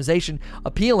customization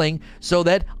appealing, so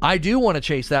that I do want to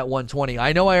chase that 120.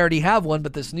 I know I already have one,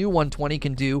 but this new 120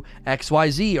 can do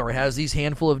XYZ, or it has these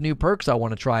handful of new perks I want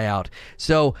to try out.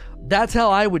 So that's how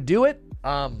I would do it.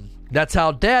 That's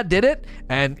how Dad did it,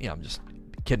 and I'm just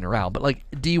kidding around, but like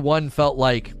D1 felt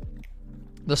like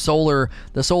the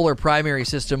solar primary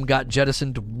system got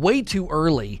jettisoned way too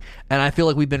early, and I feel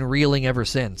like we've been reeling ever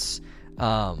since.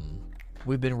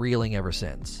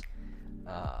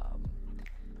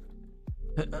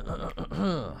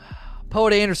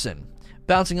 Poet Anderson,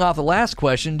 bouncing off the last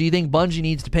question, do you think Bungie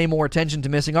needs to pay more attention to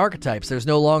missing archetypes? There's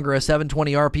no longer a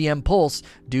 720 RPM pulse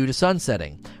due to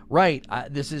sunsetting. Right.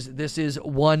 This is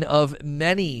one of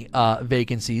many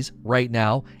vacancies right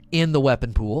now in the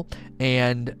weapon pool,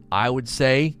 and I would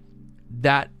say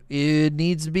that it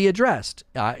needs to be addressed.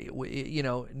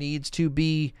 Needs to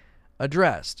be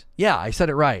addressed. Yeah, I said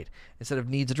it right. Instead of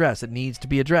needs addressed, it needs to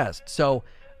be addressed. So,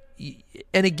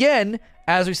 and again,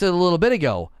 as we said a little bit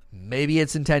ago, maybe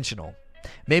it's intentional.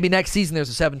 Maybe next season there's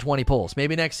a 720 pulse.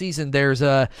 Maybe next season there's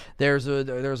a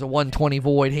 120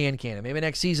 void hand cannon. Maybe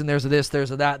next season there's a this,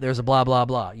 there's a that, there's a blah blah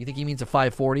blah. You think he means a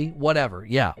 540? Whatever.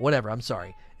 Yeah, whatever. I'm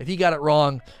sorry. If he got it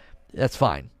wrong, that's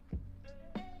fine.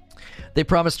 They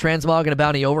promised Transmog and a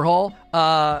bounty overhaul.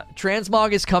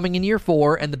 Transmog is coming in year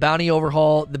 4, and the bounty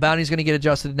overhaul, the bounty is going to get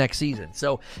adjusted next season.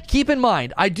 So keep in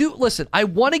mind, I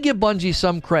want to give Bungie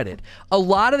some credit. A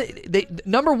lot of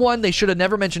number one, they should have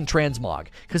never mentioned Transmog,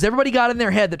 because everybody got in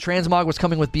their head that Transmog was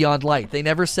coming with Beyond Light. They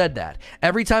never said that.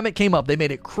 Every time it came up, they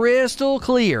made it crystal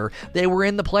clear they were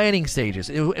in the planning stages.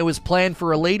 It was planned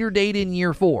for a later date in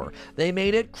year 4. They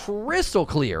made it crystal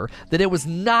clear that it was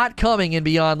not coming in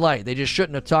Beyond Light. They just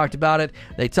shouldn't have talked about it.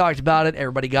 They talked about it.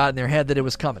 Everybody got in their head head that it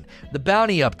was coming. The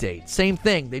bounty update, same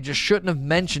thing. They just shouldn't have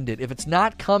mentioned it. If it's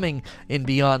not coming in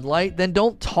Beyond Light, then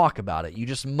don't talk about it. You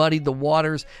just muddied the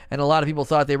waters, and a lot of people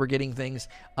thought they were getting things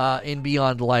in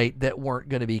Beyond Light that weren't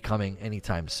going to be coming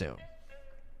anytime soon.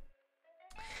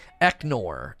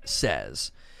 Eknor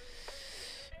says,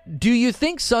 do you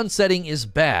think sunsetting is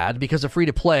bad because of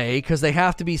free-to-play because they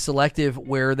have to be selective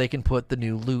where they can put the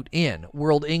new loot in?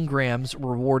 World Engrams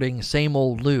rewarding same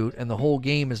old loot, and the whole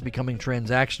game is becoming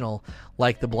transactional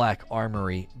like the Black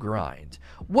Armory grind.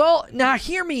 Well, now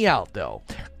hear me out, though.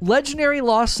 Legendary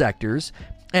Lost Sectors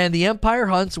and the Empire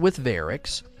Hunts with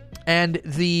Variks, and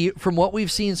from what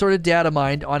we've seen sort of data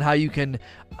mined on how you can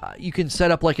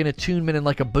set up like an attunement and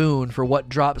like a boon for what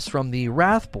drops from the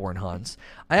Wrathborn hunts.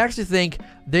 I actually think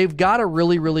they've got a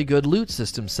really, really good loot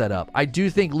system set up. I do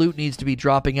think loot needs to be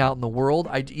dropping out in the world.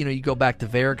 You go back to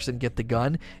Variks and get the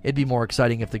gun. It'd be more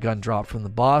exciting if the gun dropped from the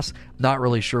boss. Not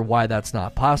really sure why that's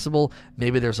not possible.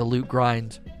 Maybe there's a loot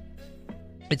grind.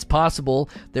 It's possible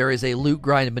there is a loot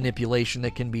grind manipulation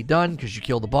that can be done because you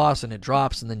kill the boss and it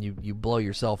drops and then you blow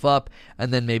yourself up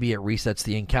and then maybe it resets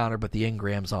the encounter but the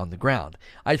engram's on the ground.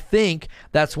 I think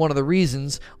that's one of the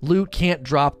reasons loot can't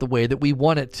drop the way that we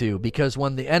want it to, because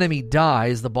when the enemy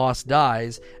dies, the boss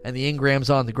dies, and the engram's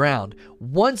on the ground.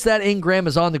 Once that engram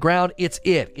is on the ground, it's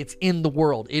in the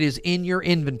world. It is in your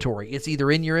inventory. It's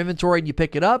either in your inventory and you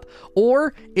pick it up,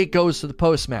 or it goes to the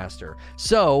postmaster.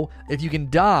 So if you can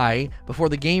die before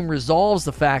the game resolves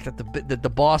the fact that the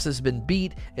boss has been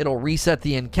beat, it'll reset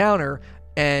the encounter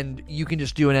and you can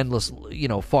just do an endless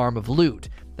farm of loot.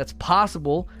 That's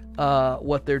possible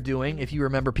what they're doing, if you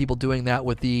remember people doing that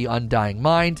with the Undying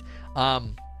Mind.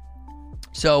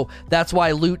 So that's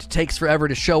why loot takes forever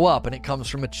to show up, and it comes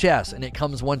from a chest, and it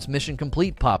comes once mission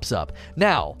complete pops up.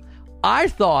 Now, I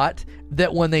thought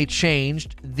that when they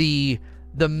changed the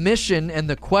mission and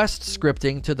the quest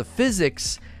scripting to the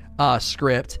physics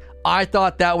script, I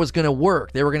thought that was going to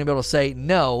work. They were going to be able to say,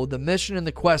 no, the mission and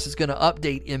the quest is going to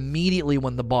update immediately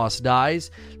when the boss dies,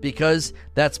 because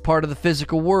that's part of the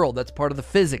physical world. That's part of the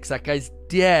physics. That guy's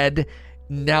dead.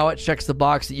 Now it checks the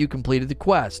box that you completed the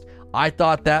quest. I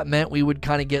thought that meant we would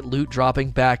kind of get loot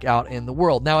dropping back out in the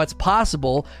world. Now, it's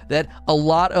possible that a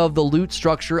lot of the loot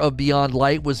structure of Beyond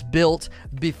Light was built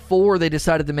before they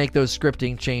decided to make those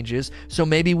scripting changes, so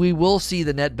maybe we will see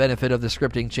the net benefit of the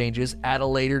scripting changes at a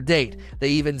later date. They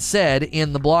even said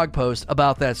in the blog post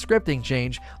about that scripting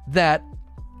change that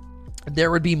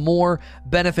there would be more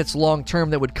benefits long-term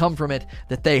that would come from it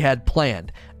that they had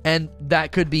planned, and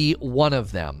that could be one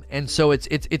of them. And so it's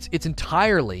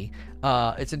entirely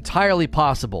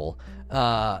possible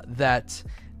that's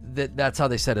how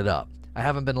they set it up. I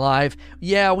haven't been live.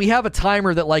 Yeah, we have a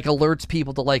timer that alerts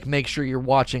people to make sure you're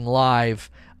watching live.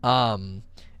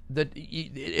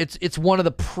 It's one of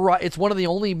the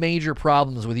only major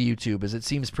problems with YouTube is it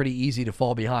seems pretty easy to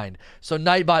fall behind. So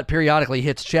Nightbot periodically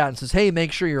hits chat and says, "Hey,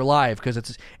 make sure you're live,"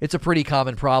 because it's a pretty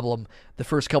common problem. The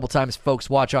first couple times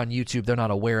folks watch on YouTube, they're not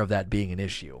aware of that being an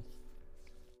issue.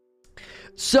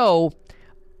 So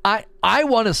I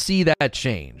want to see that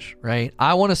change, right?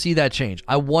 I want to see that change.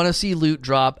 I want to see loot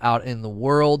drop out in the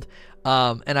world,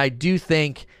 and I do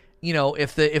think,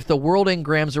 if the world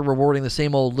engrams are rewarding the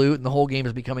same old loot and the whole game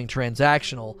is becoming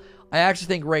transactional, I actually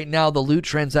think right now the loot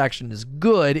transaction is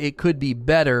good. It could be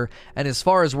better. And as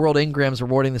far as world engrams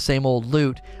rewarding the same old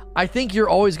loot, I think you're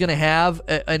always going to have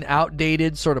an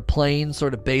outdated sort of plain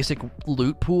sort of basic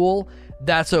loot pool.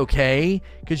 That's okay,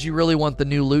 because you really want the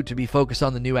new loot to be focused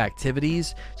on the new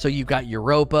activities. So you've got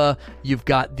Europa, you've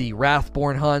got the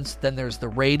Wrathborn hunts, then there's the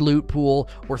raid loot pool.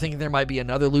 We're thinking there might be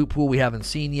another loot pool we haven't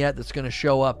seen yet that's going to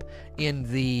show up in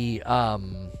the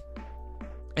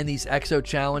in these exo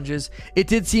challenges. It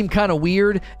did seem kind of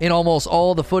weird in almost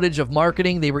all the footage of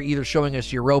marketing. They were either showing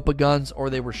us Europa guns or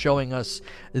they were showing us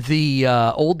the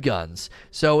old guns.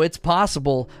 So it's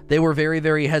possible they were very,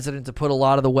 very hesitant to put a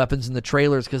lot of the weapons in the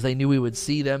trailers because they knew we would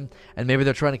see them, and maybe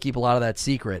they're trying to keep a lot of that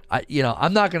secret.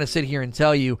 I'm not going to sit here and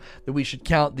tell you that we should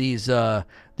count these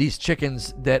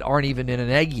chickens that aren't even in an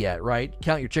egg yet, right?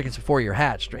 Count your chickens before you're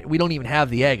hatched, right? We don't even have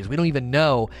the eggs. We don't even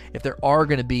know if there are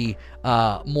going to be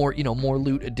more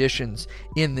loot additions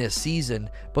in this season.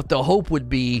 But the hope would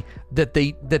be that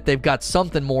they've got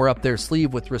something more up their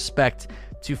sleeve with respect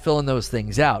to filling those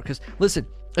things out. Because listen,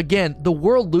 again, the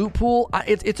world loot pool,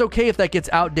 it's okay if that gets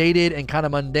outdated and kind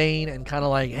of mundane and kind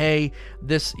of like, hey,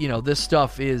 this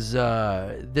stuff is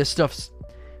this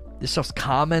stuff's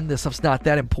common. This stuff's not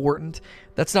that important.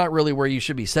 That's not really where you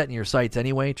should be setting your sights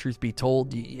anyway, truth be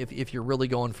told. If you're really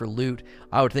going for loot,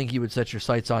 I would think you would set your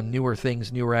sights on newer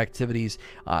things, newer activities,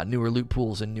 newer loot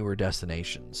pools, and newer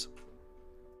destinations.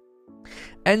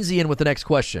 Enzian with the next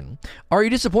question. Are you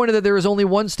disappointed that there is only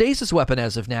one stasis weapon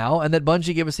as of now, and that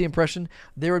Bungie gave us the impression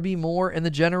there would be more in the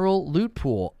general loot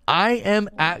pool? I am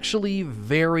actually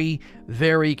very,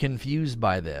 very confused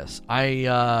by this.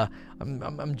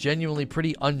 I'm genuinely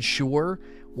pretty unsure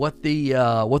what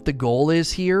the goal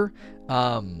is here.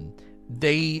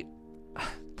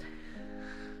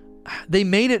 They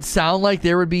made it sound like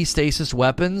there would be stasis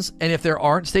weapons, and if there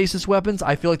aren't stasis weapons,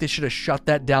 I feel like they should have shut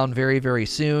that down very, very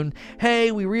soon.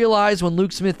 Hey, we realized when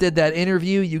Luke Smith did that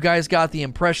interview, you guys got the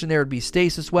impression there would be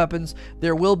stasis weapons.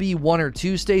 There will be 1 or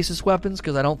 2 stasis weapons,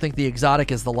 because I don't think the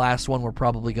exotic is the last one we're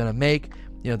probably going to make.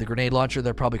 You know, the grenade launcher,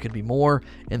 there probably could be more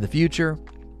in the future.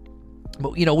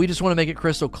 But, you know, we just want to make it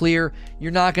crystal clear.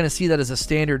 You're not going to see that as a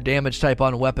standard damage type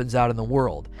on weapons out in the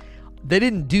world. They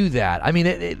didn't do that. I mean,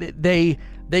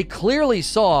 they clearly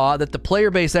saw that the player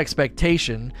base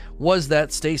expectation was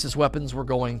that stasis weapons were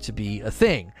going to be a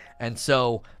thing. And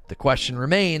so the question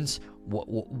remains,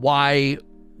 why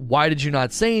did you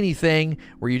not say anything?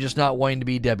 Were you just not wanting to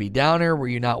be Debbie Downer? Were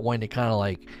you not wanting to kind of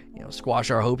like, you know,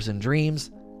 squash our hopes and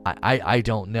dreams? I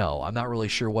don't know. I'm not really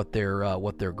sure what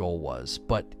their goal was,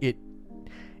 but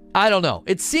I don't know.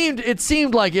 It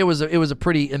seemed like it was a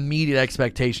pretty immediate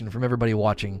expectation from everybody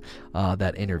watching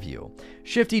that interview.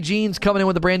 Shifty Jeans coming in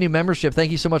with a brand new membership.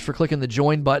 Thank you so much for clicking the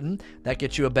join button. That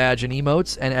gets you a badge and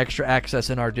emotes and extra access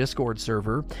in our Discord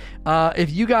server. If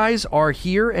you guys are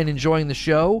here and enjoying the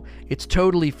show, it's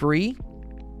totally free.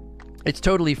 It's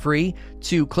totally free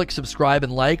to click subscribe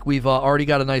and like. We've already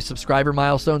got a nice subscriber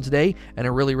milestone today and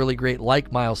a really, really great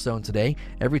like milestone today.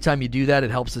 Every time you do that,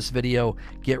 it helps this video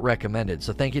get recommended.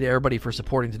 So thank you to everybody for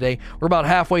supporting today. We're about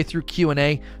halfway through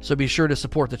Q&A, so be sure to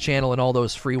support the channel in all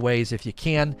those free ways if you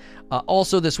can.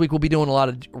 Also, this week we'll be doing a lot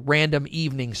of random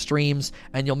evening streams,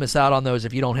 and you'll miss out on those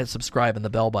if you don't hit subscribe and the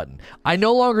bell button. I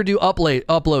no longer do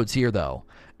uploads here, though.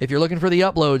 If you're looking for the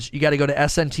uploads, you got to go to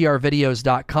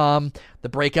sntrvideos.com. The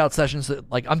breakout sessions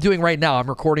that, like I'm doing right now, I'm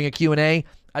recording a Q&A.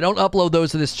 I don't upload those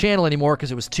to this channel anymore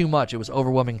because it was too much. It was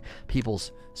overwhelming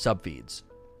people's subfeeds.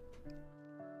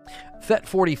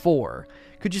 Fet44.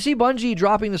 Could you see Bungie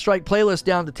dropping the Strike playlist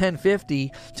down to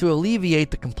 1050 to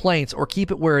alleviate the complaints, or keep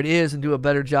it where it is and do a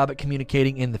better job at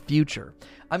communicating in the future?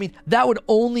 I mean, that would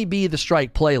only be the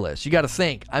Strike playlist. You got to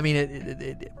think. I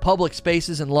mean, public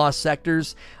spaces and lost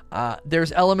sectors,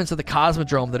 there's elements of the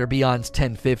Cosmodrome that are beyond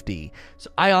 1050. So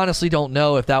I honestly don't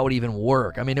know if that would even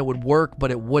work. I mean, it would work,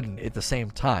 but it wouldn't at the same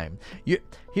time.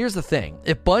 Here's the thing.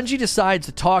 If Bungie decides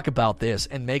to talk about this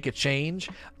and make a change,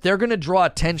 they're going to draw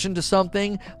attention to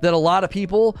something that a lot of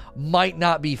people might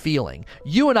not be feeling.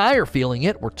 You and I are feeling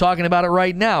it. We're talking about it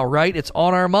right now, right? It's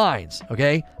on our minds,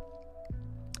 okay?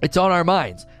 It's on our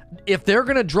minds. If they're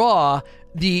going to draw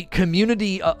the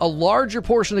community, a larger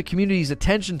portion of the community's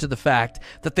attention to the fact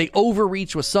that they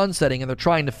overreach with sunsetting and they're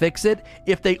trying to fix it,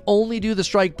 if they only do the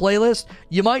Strike playlist,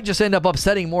 you might just end up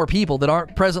upsetting more people that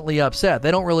aren't presently upset.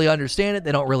 They don't really understand it.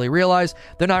 They don't really realize.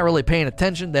 They're not really paying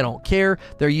attention. They don't care.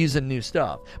 They're using new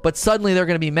stuff. But suddenly they're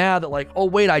going to be mad that like, oh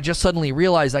wait, I just suddenly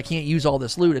realized I can't use all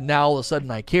this loot and now all of a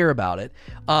sudden I care about it.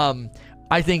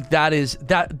 I think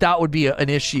that would be an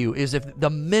issue, is if the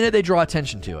minute they draw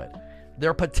attention to it,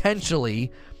 they're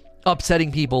potentially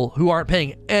upsetting people who aren't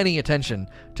paying any attention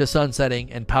to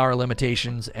sunsetting and power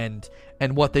limitations and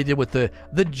what they did with the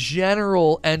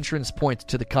general entrance points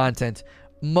to the content.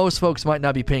 Most folks might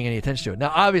not be paying any attention to it.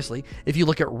 Now, obviously, if you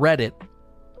look at Reddit,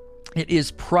 it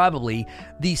is probably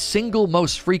the single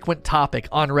most frequent topic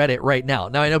on Reddit right now.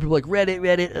 Now, I know people are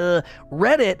like,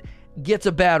 Reddit gets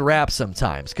a bad rap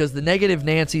sometimes because the negative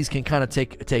Nancys can kind of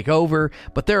take over,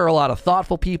 but there are a lot of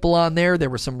thoughtful people on there. There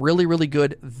were some really, really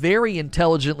good, very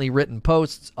intelligently written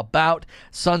posts about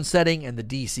sunsetting and the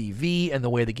DCV and the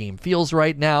way the game feels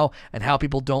right now and how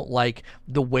people don't like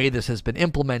the way this has been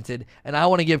implemented. And I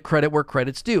want to give credit where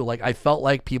credit's due. Like, I felt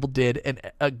like people did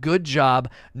a good job,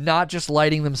 not just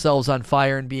lighting themselves on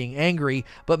fire and being angry,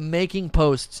 but making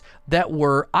posts that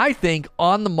were, I think,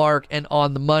 on the mark and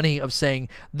on the money of saying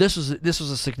this was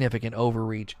a significant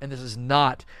overreach, and this is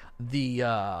not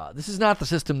the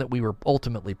system that we were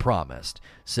ultimately promised.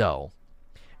 So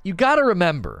you got to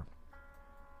remember,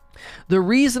 the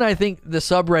reason I think the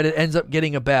subreddit ends up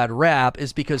getting a bad rap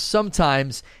is because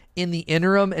sometimes in the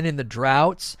interim and in the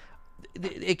droughts,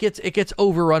 it gets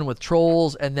overrun with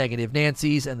trolls and negative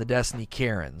Nancys and the Destiny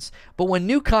Karens. But when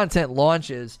new content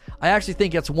launches, I actually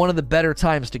think it's one of the better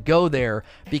times to go there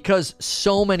because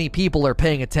so many people are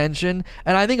paying attention.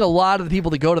 And I think a lot of the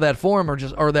people that go to that forum or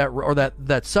that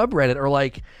subreddit are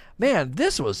like, man,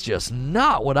 this was just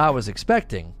not what I was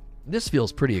expecting. This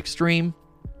feels pretty extreme.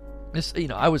 This,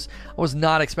 I was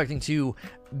not expecting to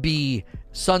be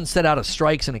sunset out of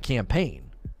strikes in a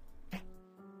campaign.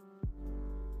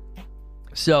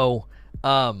 So,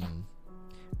 Reddit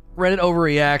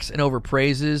overreacts and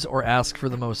overpraises or asks for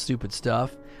the most stupid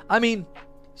stuff. I mean,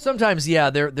 sometimes, yeah,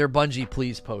 their Bungie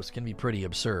please posts can be pretty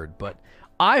absurd, but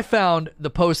I found the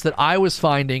posts that I was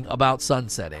finding about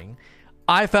sunsetting,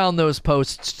 I found those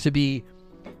posts to be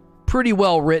pretty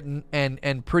well written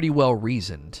and pretty well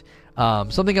reasoned.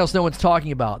 Something else no one's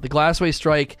talking about. The Glassway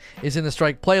strike is in the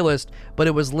strike playlist, but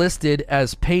it was listed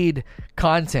as paid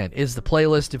content. Is the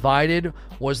playlist divided?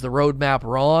 Was the roadmap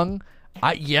wrong?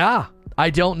 I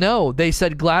don't know. They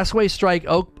said Glassway strike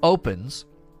opens,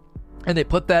 and they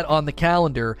put that on the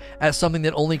calendar as something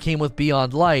that only came with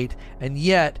Beyond Light, and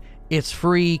yet it's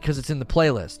free because it's in the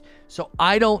playlist. So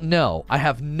I don't know. I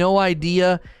have no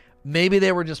idea. Maybe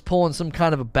they were just pulling some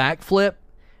kind of a backflip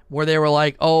where they were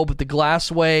like, oh, but the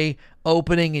Glassway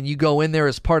opening and you go in there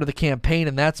as part of the campaign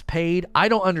and that's paid. I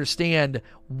don't understand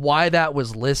why that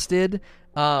was listed.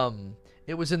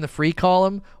 It was in the free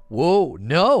column. Whoa,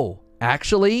 no.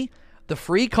 Actually, the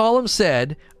free column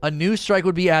said a new strike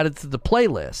would be added to the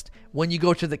playlist. When you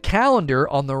go to the calendar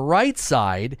on the right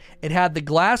side, it had the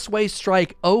Glassway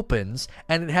strike opens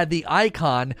and it had the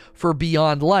icon for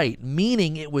Beyond Light,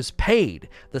 meaning it was paid.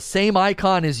 The same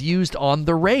icon is used on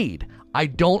the raid. I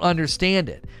don't understand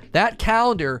it. That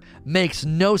calendar makes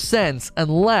no sense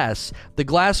unless the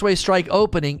Glassway strike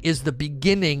opening is the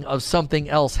beginning of something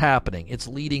else happening. It's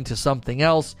leading to something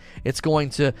else. It's going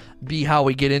to be how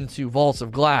we get into Vaults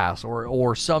of Glass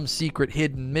or some secret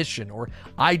hidden mission, or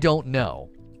I don't know.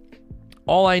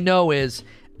 All I know is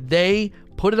they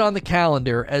put it on the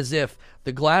calendar as if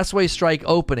the Glassway strike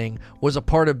opening was a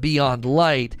part of Beyond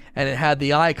Light, and it had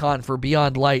the icon for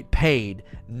Beyond Light paid,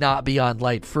 not Beyond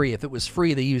Light free. If it was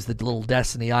free, they used the little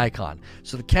Destiny icon.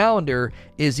 So the calendar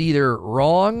is either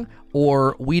wrong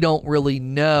or we don't really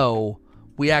know.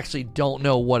 We actually don't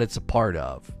know what it's a part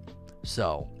of.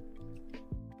 So,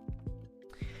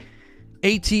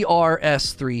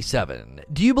 ATRS37.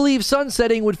 Do you believe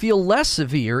sunsetting would feel less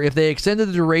severe if they extended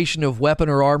the duration of weapon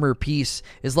or armor piece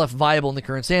is left viable in the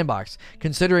current sandbox,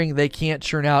 considering they can't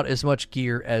churn out as much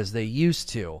gear as they used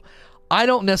to? I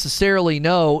don't necessarily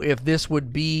know if this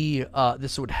would be,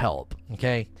 this would help,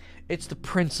 okay? It's the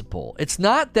principle. It's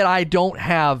not that I don't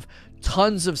have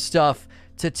tons of stuff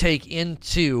to take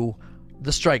into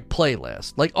the strike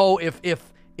playlist. Like, oh, if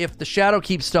the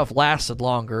Shadowkeep stuff lasted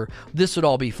longer, this would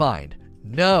all be fine.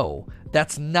 No,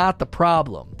 that's not the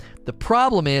problem. The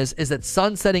problem is that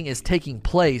sunsetting is taking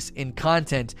place in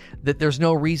content that there's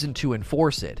no reason to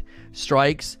enforce it.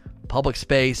 Strikes, public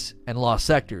space, and lost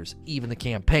sectors, even the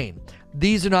campaign.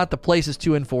 These are not the places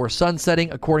to enforce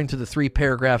sunsetting according to the 3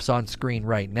 paragraphs on screen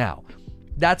right now.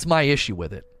 That's my issue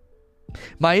with it.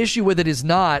 My issue with it is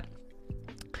not,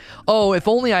 oh, if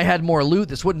only I had more loot,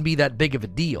 this wouldn't be that big of a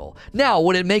deal. Now,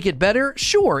 would it make it better?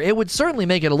 Sure, it would certainly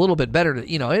make it a little bit better.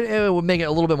 It would make it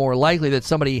a little bit more likely that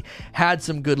somebody had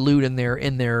some good loot in their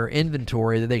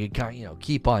inventory that they could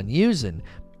keep on using.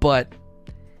 But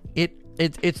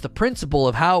it's the principle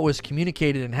of how it was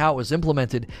communicated and how it was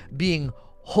implemented being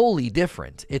wholly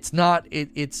different. It's not.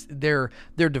 They're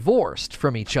divorced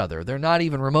from each other. They're not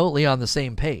even remotely on the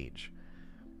same page.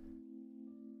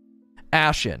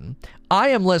 Ashen. I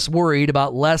am less worried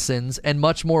about lessons and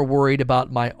much more worried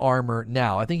about my armor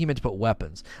now. I think he meant to put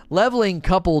weapons. Leveling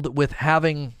coupled with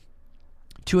having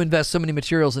to invest so many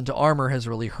materials into armor has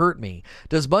really hurt me.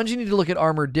 Does Bungie need to look at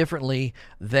armor differently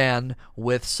than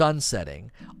with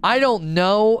sunsetting? I don't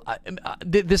know.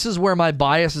 This is where my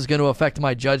bias is going to affect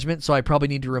my judgment, so I probably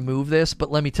need to remove this,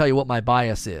 but let me tell you what my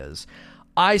bias is.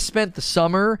 I spent the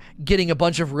summer getting a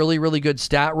bunch of really, really good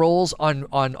stat rolls on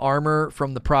armor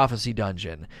from the Prophecy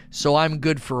Dungeon. So I'm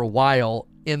good for a while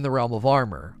in the realm of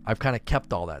armor. I've kind of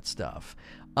kept all that stuff.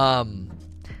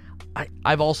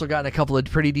 I've also gotten a couple of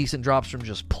pretty decent drops from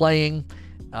just playing.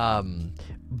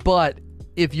 But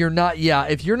if you're not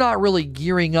really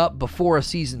gearing up before a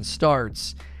season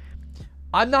starts,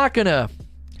 I'm not gonna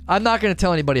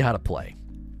tell anybody how to play.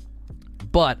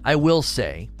 But I will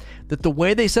say that the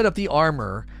way they set up the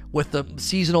armor with the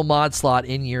seasonal mod slot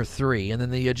in year 3 and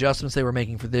then the adjustments they were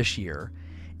making for this year,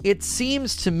 it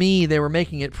seems to me they were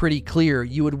making it pretty clear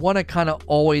you would want to kind of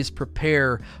always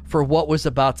prepare for what was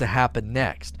about to happen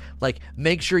next. Like,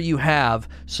 make sure you have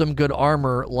some good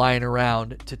armor lying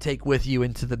around to take with you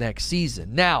into the next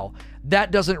season. Now,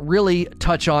 that doesn't really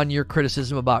touch on your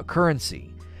criticism about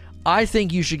currency. I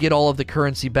think you should get all of the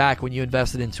currency back when you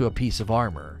invest it into a piece of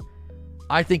armor.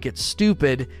 I think it's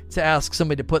stupid to ask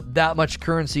somebody to put that much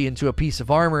currency into a piece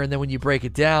of armor, and then when you break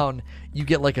it down, you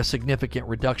get like a significant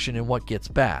reduction in what gets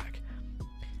back.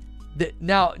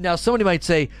 Now somebody might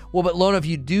say, well, but Lona, if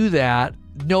you do that,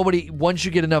 once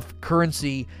you get enough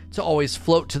currency to always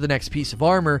float to the next piece of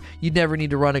armor, you'd never need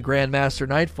to run a Grandmaster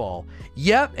Nightfall.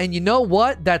 Yep, and you know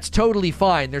what? That's totally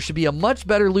fine. There should be a much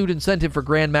better loot incentive for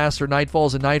Grandmaster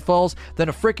Nightfalls and Nightfalls than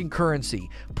a freaking currency.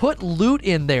 Put loot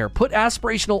in there. Put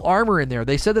aspirational armor in there.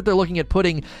 They said that they're looking at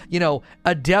putting,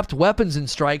 adept weapons and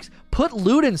strikes. Put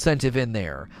loot incentive in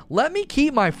there. Let me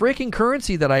keep my freaking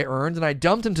currency that I earned and I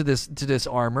dumped into this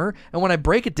armor, and when I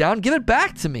break it down, give it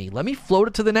back to me. Let me float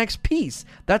it to the next piece.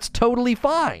 That's totally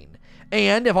fine.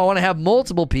 And if I want to have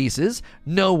multiple pieces,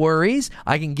 no worries.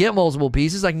 I can get multiple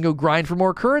pieces. I can go grind for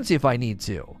more currency if I need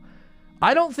to.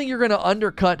 I don't think you're going to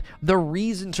undercut the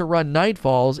reason to run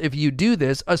Nightfalls if you do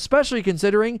this, especially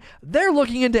considering they're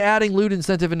looking into adding loot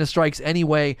incentive into strikes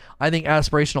anyway. I think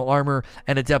aspirational armor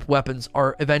and adept weapons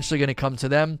are eventually going to come to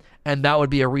them, and that would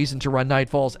be a reason to run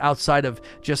Nightfalls outside of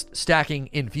just stacking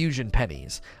infusion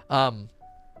pennies.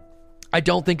 I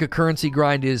don't think a currency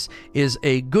grind is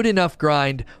a good enough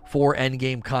grind for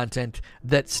endgame content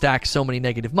that stacks so many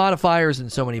negative modifiers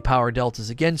and so many power deltas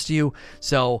against you.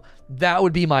 So that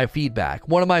would be my feedback.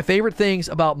 One of my favorite things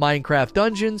about Minecraft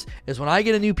Dungeons is when I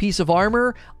get a new piece of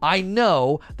armor, I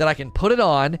know that I can put it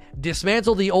on,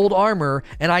 dismantle the old armor,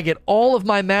 and I get all of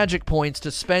my magic points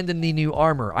to spend in the new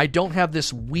armor. I don't have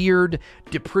this weird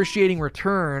depreciating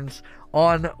returns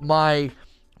on my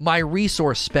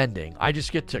resource spending. I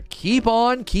just get to keep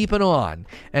on keeping on.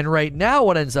 And right now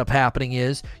what ends up happening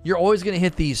is you're always going to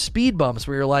hit these speed bumps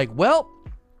where you're like, well,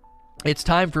 it's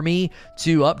time for me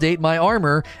to update my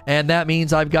armor, and that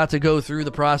means I've got to go through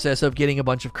the process of getting a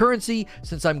bunch of currency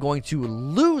since I'm going to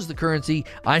lose the currency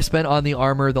I spent on the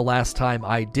armor the last time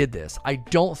I did this. I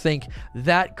don't think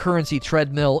that currency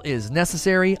treadmill is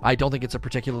necessary. I don't think it's a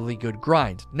particularly good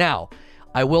grind. Now,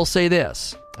 I will say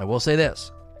this.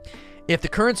 If the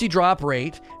currency drop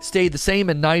rate stayed the same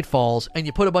in Nightfalls and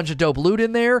you put a bunch of dope loot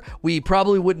in there, we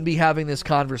probably wouldn't be having this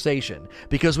conversation.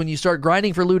 Because when you start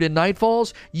grinding for loot in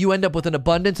Nightfalls, you end up with an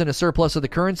abundance and a surplus of the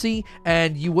currency,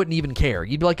 and you wouldn't even care.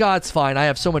 You'd be like, oh, it's fine. I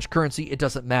have so much currency, it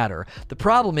doesn't matter. The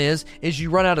problem is you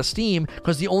run out of steam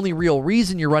because the only real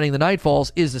reason you're running the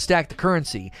Nightfalls is to stack the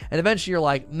currency. And eventually you're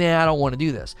like, man, I don't want to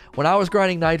do this. When I was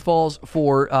grinding Nightfalls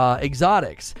for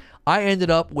exotics, I ended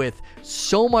up with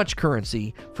so much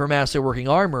currency for Master Working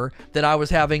Armor that I was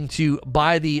having to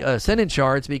buy the Ascendant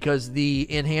Shards because the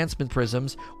enhancement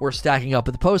prisms were stacking up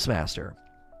at the Postmaster.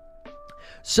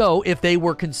 So if they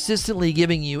were consistently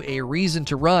giving you a reason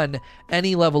to run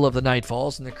any level of the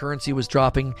Nightfalls and the currency was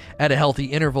dropping at a healthy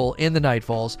interval in the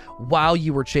Nightfalls while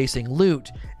you were chasing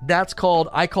loot,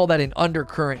 I call that an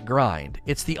undercurrent grind.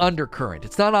 It's the undercurrent.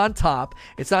 It's not on top.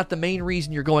 It's not the main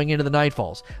reason you're going into the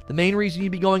Nightfalls. The main reason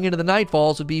you'd be going into the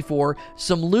Nightfalls would be for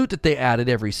some loot that they added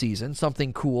every season,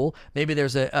 something cool. Maybe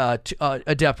there's a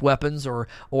adept weapons or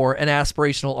an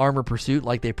aspirational armor pursuit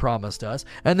like they promised us.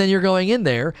 And then you're going in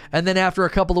there, and then after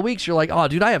a couple of weeks, you're like, oh,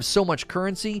 dude, I have so much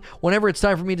currency. Whenever it's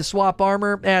time for me to swap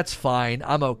armor, that's fine.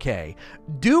 I'm okay.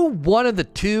 Do one of the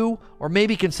two, or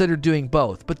maybe consider doing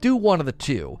both, but do one of the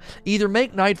two. Either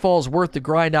make Nightfalls worth the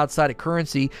grind outside of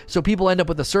currency, so people end up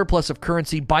with a surplus of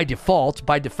currency by default,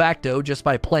 by de facto, just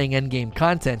by playing endgame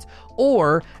content,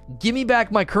 or give me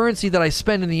back my currency that I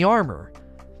spend in the armor.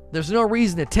 There's no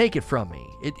reason to take it from me.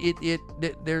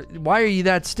 Why are you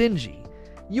that stingy?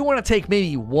 You want to take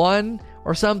maybe one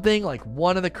or something, like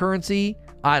one of the currency?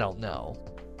 I don't know.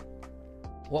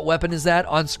 What weapon is that?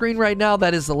 On screen right now,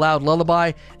 that is the Loud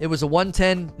Lullaby. It was a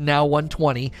 110, now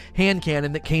 120 hand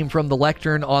cannon that came from the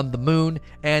lectern on the moon,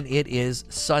 and it is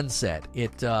Sunset.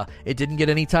 It didn't get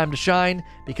any time to shine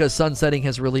because sunsetting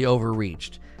has really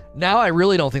overreached. Now I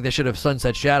really don't think they should have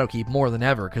sunset Shadowkeep more than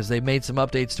ever, because they've made some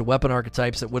updates to weapon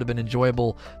archetypes that would have been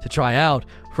enjoyable to try out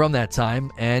from that time,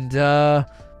 and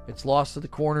it's lost to the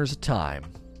corners of time.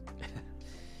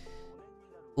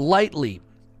 Lightly.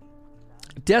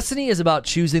 Destiny is about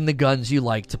choosing the guns you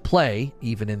like to play,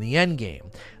 even in the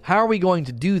endgame. How are we going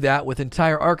to do that with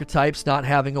entire archetypes not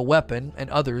having a weapon and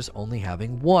others only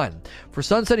having one? For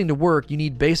sunsetting to work, you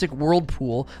need basic world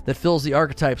pool that fills the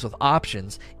archetypes with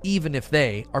options, even if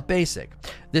they are basic.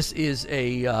 This is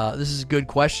a good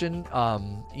question.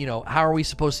 How are we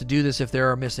supposed to do this if there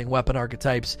are missing weapon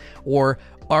archetypes or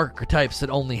archetypes that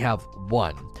only have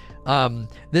one?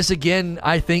 This again,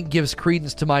 I think, gives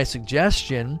credence to my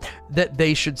suggestion that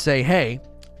they should say, hey,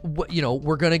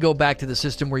 we're going to go back to the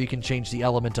system where you can change the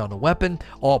element on a weapon.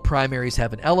 All primaries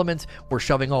have an element. We're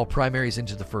shoving all primaries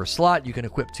into the first slot. You can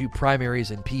equip 2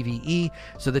 primaries in PvE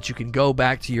so that you can go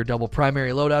back to your double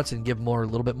primary loadouts and give a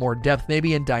little bit more depth,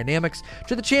 maybe in dynamics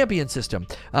to the champion system.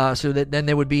 So that then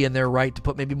they would be in their right to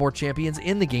put maybe more champions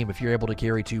in the game if you're able to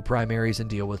carry 2 primaries and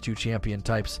deal with 2 champion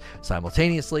types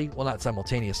simultaneously. Well, not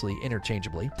simultaneously,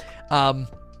 interchangeably.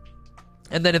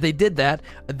 And then if they did that,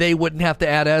 they wouldn't have to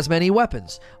add as many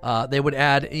weapons. They would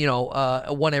add,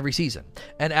 one every season.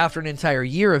 And after an entire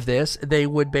year of this, they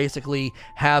would basically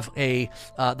have the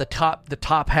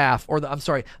top half, or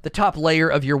the top layer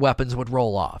of your weapons would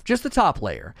roll off. Just the top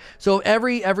layer. So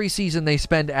every season they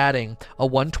spend adding a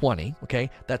 120, okay?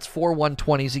 That's 4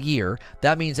 120s a year.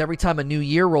 That means every time a new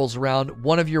year rolls around,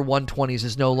 one of your 120s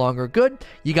is no longer good.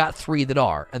 You got 3 that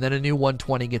are. And then a new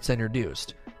 120 gets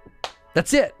introduced.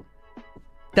 That's it.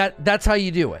 That's how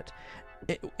you do it.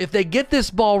 If they get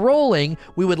this ball rolling,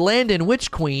 we would land in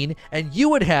Witch Queen, and you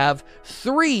would have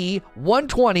 3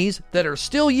 120s that are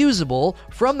still usable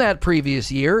from that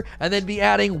previous year, and then be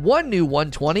adding 1 new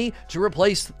 120 to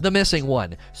replace the missing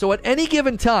one. So at any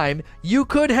given time, you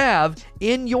could have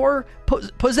in your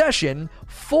possession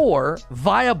 4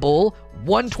 viable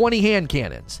 120 hand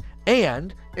cannons.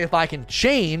 And if I can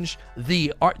change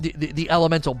the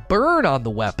elemental burn on the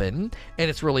weapon, and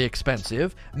it's really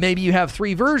expensive, maybe you have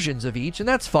 3 versions of each, and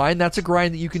that's fine. That's a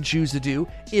grind that you can choose to do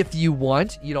if you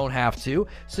want. You don't have to.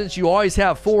 Since you always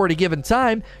have 4 at a given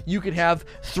time, you could have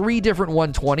 3 different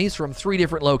 120s from 3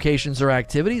 different locations or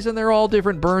activities, and they're all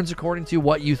different burns according to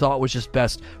what you thought was just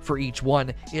best for each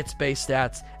one, its base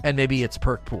stats, and maybe its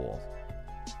perk pool.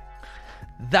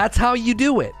 That's how you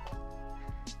do it.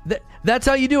 That's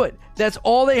how you do it. That's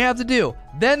all they have to do.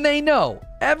 Then they know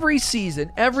every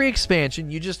season, every expansion,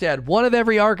 you just add 1 of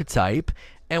every archetype.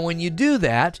 And when you do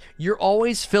that, you're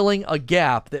always filling a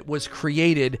gap that was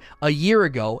created a year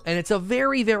ago. And it's a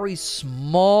very, very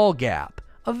small gap.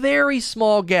 A very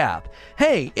small gap.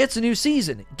 Hey, it's a new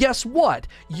season. Guess what?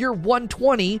 Your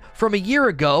 120 from a year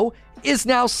ago is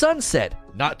now sunset.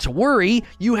 Not to worry,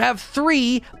 you have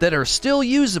 3 that are still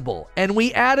usable, and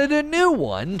we added a new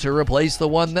one to replace the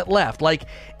one that left. Like,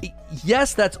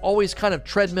 yes, that's always kind of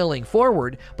treadmilling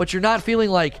forward, but you're not feeling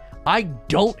like, I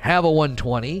don't have a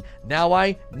 120, now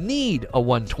I need a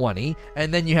 120,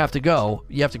 and then you have to go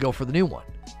for the new one.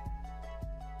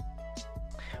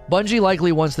 Bungie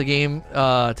likely wants the game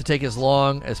to take as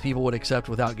long as people would accept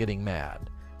without getting mad.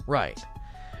 Right.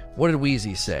 What did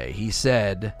Wheezy say? He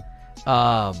said,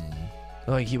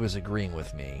 I think he was agreeing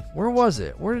with me. Where was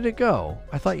it? Where did it go?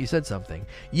 I thought you said something.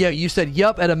 Yeah, you said,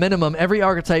 yup, at a minimum, every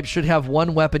archetype should have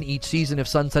 1 weapon each season if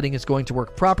sunsetting is going to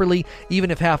work properly. Even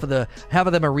if half of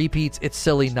them are repeats, it's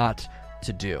silly not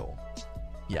to do.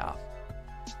 Yeah.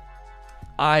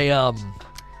 I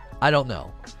don't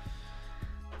know.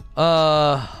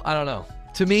 I don't know.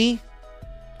 To me,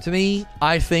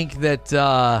 I think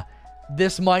that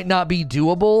this might not be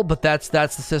doable, but that's the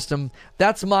system.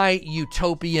 That's my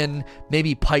utopian,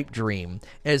 maybe pipe dream,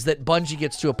 is that Bungie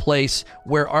gets to a place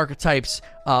where archetypes,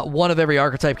 1 of every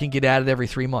archetype can get added every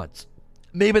 3 months.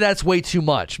 Maybe that's way too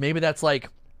much. Maybe that's like,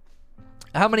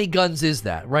 how many guns is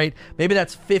that, right? Maybe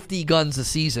that's 50 guns a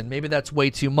season. Maybe that's way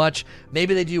too much.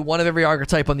 Maybe they do 1 of every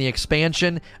archetype on the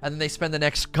expansion, and then they spend the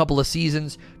next couple of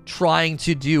seasons trying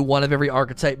to do 1 of every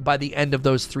archetype by the end of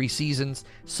those 3 seasons.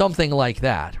 Something like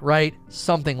that, right?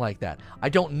 Something like that. I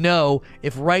don't know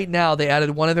if right now they added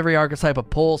 1 of every archetype of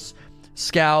Pulse,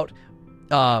 Scout,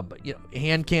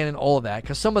 hand cannon, all of that,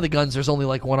 because some of the guns there's only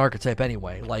like 1 archetype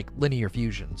anyway, like linear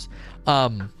fusions.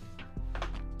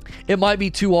 It might be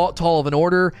too tall of an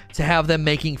order to have them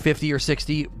making 50 or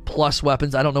 60 plus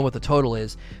weapons. I don't know what the total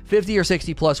is. 50 or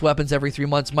 60 plus weapons every 3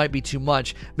 months might be too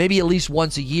much. Maybe at least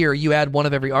once a year you add 1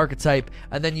 of every archetype,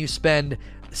 and then you spend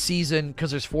season,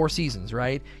 because there's 4 seasons,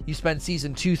 right? You spend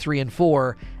season 2, 3, and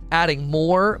 4 adding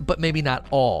more, but maybe not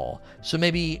all. So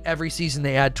maybe every season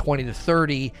they add 20 to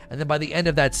 30, and then by the end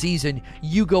of that season,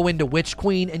 you go into Witch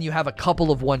Queen and you have a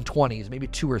couple of 120s, maybe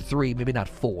 2 or 3, maybe not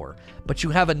 4. But you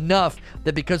have enough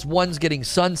that because one's getting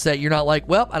sunset, you're not like,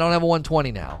 well, I don't have a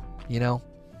 120 now, you know?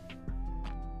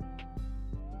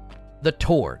 The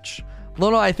Torch.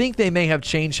 Lono, I think they may have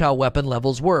changed how weapon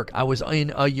levels work. I was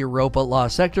in a Europa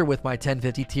Lost Sector with my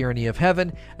 1050 Tyranny of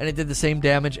Heaven, and it did the same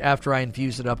damage after I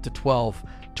infused it up to 12.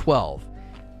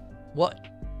 What?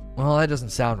 Well, that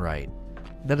doesn't sound right.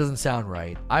 That doesn't sound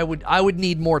right. I would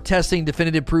need more testing,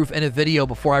 definitive proof, and a video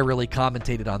before I really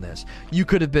commentated on this. You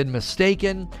could have been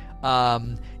mistaken.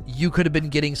 You could have been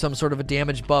getting some sort of a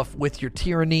damage buff with your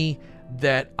Tyranny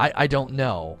that I don't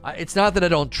know. It's not that I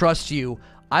don't trust you.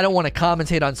 I don't want to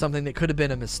commentate on something that could have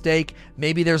been a mistake.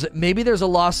 Maybe there's a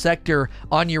lost sector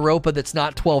on Europa that's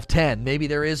not 1210. Maybe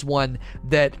there is one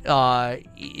that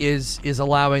is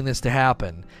allowing this to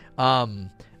happen.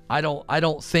 I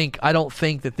don't think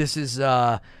that this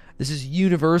is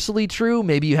universally true.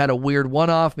 Maybe you had a weird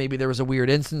one-off. Maybe there was a weird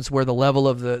instance where the level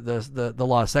of the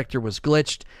lost sector was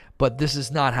glitched. But this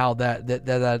is not how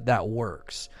that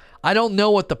works. I don't know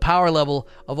what the power level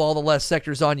of all the lost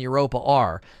sectors on Europa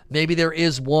are. Maybe there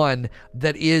is one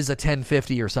that is a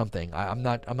 1050 or something. I'm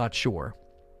not sure.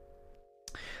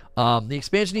 The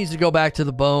expansion needs to go back to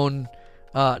the bone.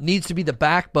 Needs to be the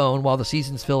backbone while the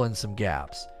seasons fill in some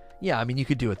gaps. Yeah, I mean, you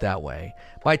could do it that way.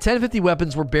 My 1050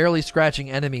 weapons were barely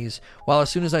scratching enemies, while as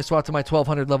soon as I swapped to my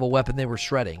 1200 level weapon, they were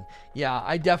shredding. Yeah,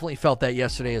 I definitely felt that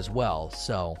yesterday as well,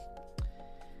 so.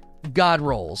 God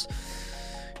rolls.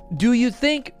 Do you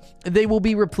think they will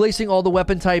be replacing all the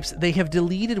weapon types they have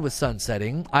deleted with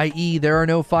sunsetting, i.e. there are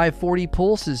no 540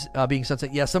 pulses being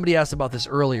sunset? Yeah, somebody asked about this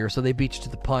earlier, so they beat you to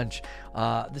the punch.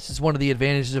 This is one of the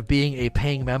advantages of being a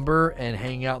paying member and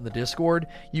hanging out in the Discord.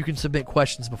 You can submit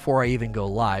questions before I even go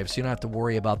live, so you don't have to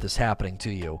worry about this happening to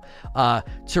you.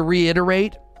 To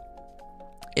reiterate,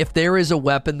 if there is a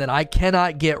weapon that I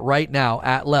cannot get right now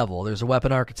at level, there's a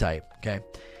weapon archetype, okay?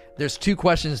 There's two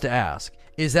questions to ask.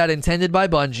 Is that intended by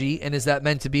Bungie, and is that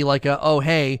meant to be like oh,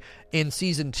 hey, in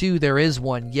Season 2 there is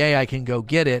one, yay, I can go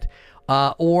get it?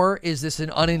 Or is this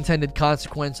an unintended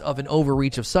consequence of an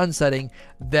overreach of sunsetting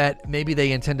that maybe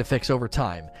they intend to fix over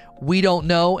time? We don't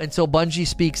know until Bungie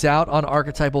speaks out on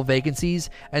archetypal vacancies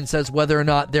and says whether or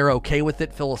not they're okay with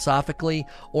it philosophically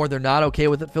or they're not okay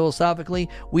with it philosophically.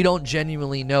 We don't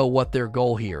genuinely know what their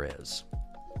goal here is.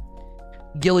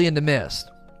 Gillian the Mist.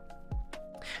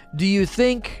 Do you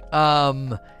think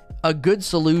a good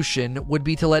solution would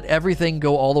be to let everything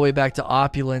go all the way back to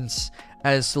opulence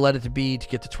as to let it be to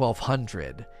get to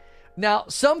 1200? Now,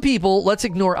 some people, let's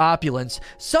ignore opulence.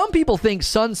 Some people think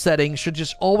sunsetting should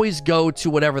just always go to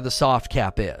whatever the soft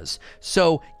cap is.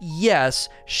 So, yes,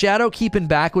 Shadow Keeping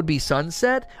Back would be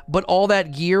sunset, but all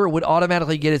that gear would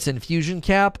automatically get its infusion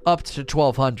cap up to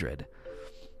 1200.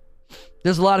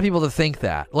 There's a lot of people that think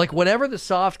that. Like, whatever the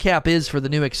soft cap is for the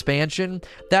new expansion,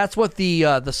 that's what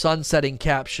the sunsetting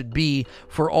cap should be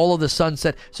for all of the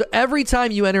sunset. So every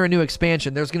time you enter a new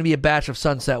expansion, there's going to be a batch of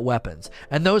sunset weapons.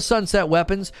 And those sunset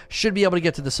weapons should be able to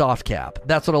get to the soft cap.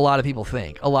 That's what a lot of people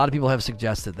think. A lot of people have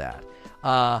suggested that.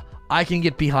 I can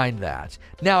get behind that.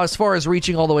 Now, as far as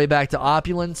reaching all the way back to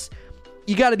opulence,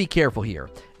 you got to be careful here.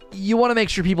 You want to make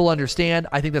sure people understand.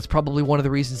 I think that's probably one of the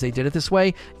reasons they did it this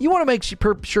way. You want to make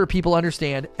sure people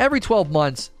understand every 12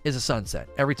 months is a sunset.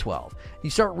 Every 12. You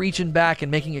start reaching back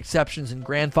and making exceptions and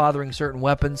grandfathering certain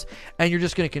weapons, and you're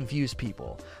just going to confuse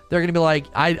people. They're going to be like,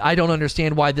 I don't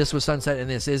understand why this was sunset and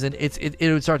this isn't.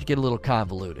 It would start to get a little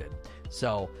convoluted.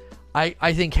 So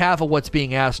I think half of what's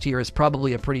being asked here is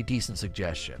probably a pretty decent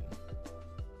suggestion.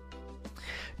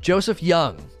 Joseph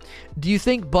Young. Do you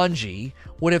think Bungie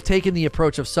would have taken the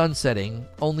approach of sunsetting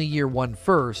only year 1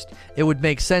 first? It would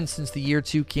make sense since the year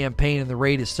 2 campaign and the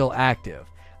raid is still active.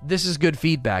 This is good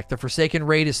feedback. The Forsaken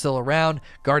raid is still around.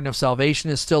 Garden of Salvation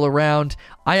is still around.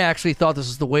 I actually thought this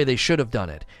is the way they should have done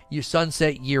it. You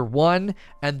sunset year 1,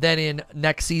 and then in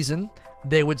next season,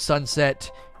 they would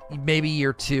sunset maybe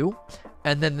year 2.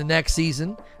 And then the next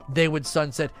season, they would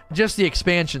sunset just the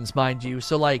expansions, mind you.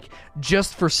 So like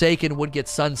just Forsaken would get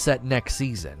sunset next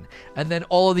season. And then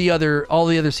all the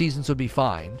other seasons would be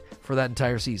fine for that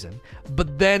entire season.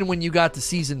 But then when you got to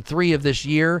season 3 of this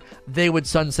year, they would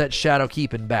sunset Shadow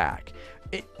Keeping Back.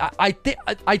 I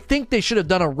think they should have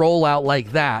done a rollout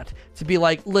like that to be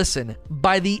like, listen,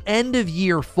 by the end of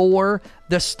year 4,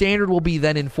 the standard will be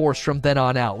then enforced from then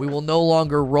on out. We will no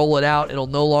longer roll it out. It'll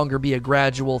no longer be a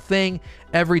gradual thing.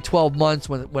 Every 12 months,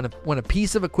 when a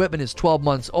piece of equipment is 12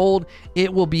 months old,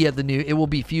 it will be it will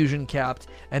be fusion capped,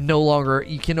 and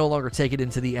you can no longer take it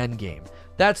into the end game.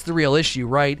 That's the real issue,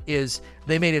 right? Is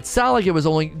they made it sound like it was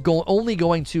only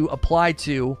going to apply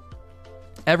to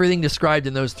everything described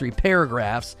in those 3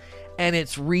 paragraphs, and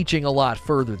it's reaching a lot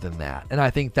further than that. And I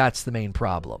think that's the main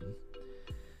problem.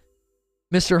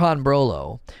 Mr.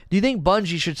 Hanbrolo, do you think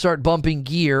Bungie should start bumping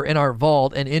gear in our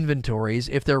vault and inventories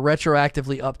if they're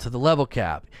retroactively up to the level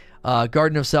cap?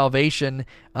 Garden of Salvation,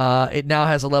 it now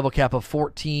has a level cap of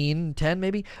 1410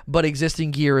 maybe, but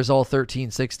existing gear is all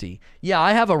 1360. Yeah,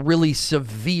 I have a really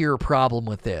severe problem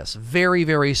with this. Very,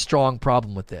 very strong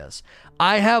problem with this.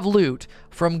 I have loot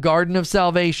from Garden of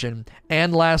Salvation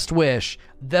and Last Wish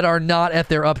that are not at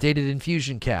their updated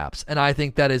infusion caps, and I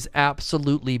think that is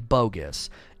absolutely bogus.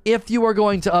 If you are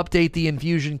going to update the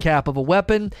infusion cap of a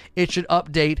weapon, it should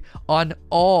update on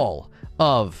all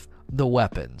of the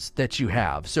weapons that you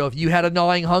have. So if you had a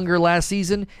Gnawing Hunger last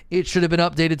season, it should have been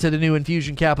updated to the new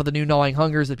infusion cap of the new Gnawing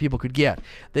Hungers that people could get.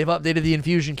 They've updated the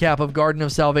infusion cap of Garden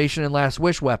of Salvation and Last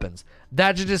Wish weapons.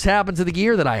 That should just happen to the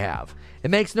gear that I have.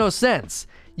 It makes no sense.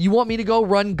 You want me to go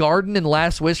run Garden and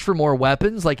Last Wish for more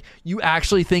weapons? Like, you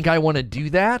actually think I want to do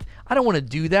that? I don't want to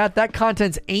do that. That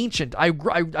content's ancient. I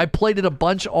played it a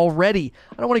bunch already.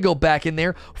 I don't want to go back in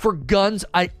there for guns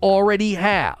I already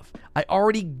have. I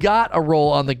already got a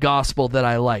roll on the Gospel that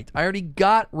I liked. I already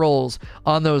got rolls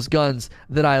on those guns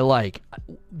that I like.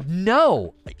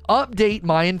 No, update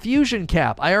my infusion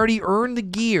cap. I already earned the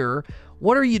gear.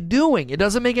 What are you doing? It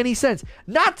doesn't make any sense.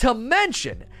 Not to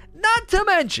mention,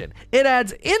 it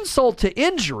adds insult to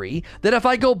injury that if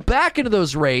I go back into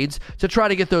those raids to try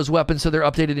to get those weapons to their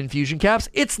updated infusion caps,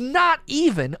 it's not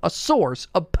even a source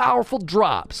of powerful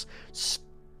drops.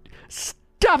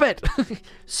 Stop it!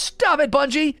 Stop it,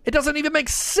 Bungie! It doesn't even make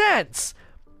sense!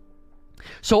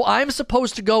 So I'm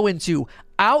supposed to go into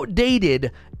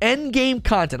outdated endgame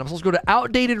content. I'm supposed to go to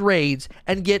outdated raids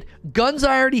and get guns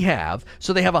I already have,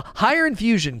 so they have a higher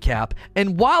infusion cap,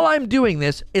 and while I'm doing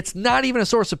this, it's not even a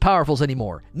source of powerfuls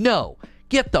anymore. No.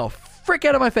 Get the frick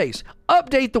out of my face.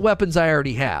 Update the weapons I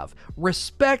already have.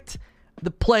 Respect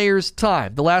the player's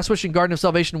time. The Last Wish and Garden of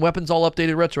Salvation weapons all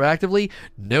updated retroactively?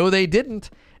 No, they didn't.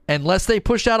 Unless they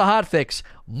pushed out a hotfix.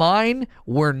 Mine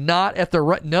were not at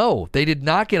the... No, they did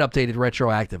not get updated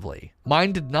retroactively.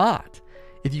 Mine did not.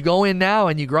 If you go in now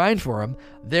and you grind for them,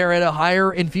 they're at a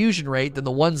higher infusion rate than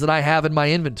the ones that I have in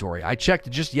my inventory. I checked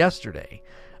it just yesterday.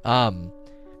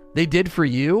 They did for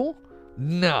you?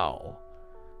 No.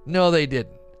 No, they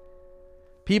didn't.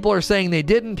 People are saying they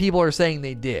didn't. People are saying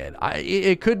they did.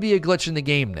 It could be a glitch in the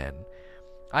game then.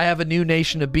 I have a new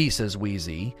Nation of Beasts, says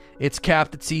Wheezy. It's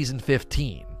capped at Season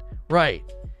 15. Right.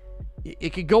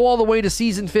 It could go all the way to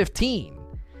Season 15.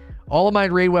 All of my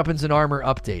raid weapons and armor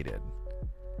updated.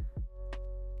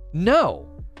 No.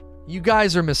 You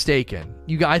guys are mistaken.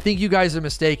 I think you guys are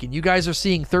mistaken. You guys are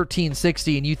seeing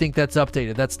 1360 and you think that's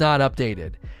updated. That's not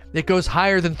updated. It goes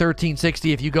higher than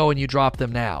 1360 if you go and you drop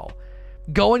them now.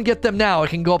 Go and get them now.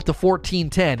 It can go up to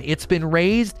 1410. It's been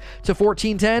raised to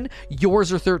 1410.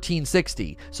 Yours are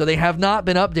 1360. So they have not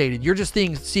been updated. You're just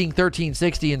seeing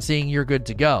 1360 and seeing you're good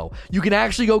to go. You can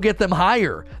actually go get them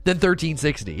higher than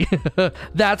 1360.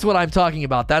 That's what I'm talking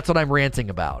about. That's what I'm ranting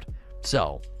about.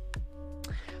 So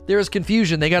there's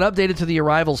confusion. They got updated to the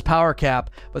Arrival's power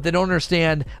cap, but they don't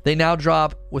understand they now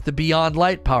drop with the Beyond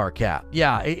Light power cap.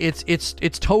 Yeah,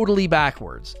 it's totally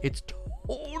backwards. It's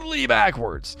totally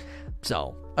backwards.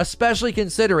 So, especially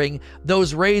considering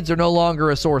those raids are no longer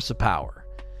a source of power.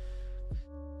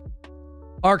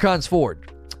 Archon's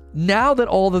Ford. Now that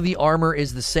all of the armor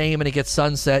is the same and it gets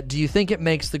sunset, do you think it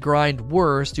makes the grind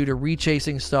worse due to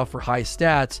rechasing stuff for high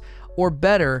stats, or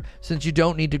better since you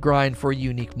don't need to grind for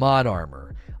unique mod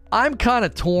armor? I'm kind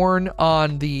of torn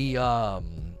on the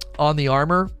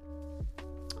armor.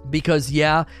 Because,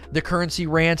 yeah, the currency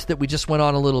rant that we just went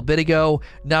on a little bit ago,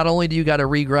 not only do you got to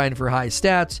regrind for high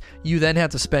stats, you then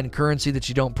have to spend currency that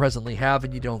you don't presently have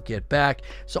and you don't get back.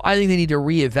 So I think they need to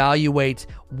reevaluate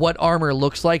what armor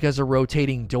looks like as a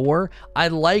rotating door. I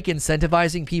like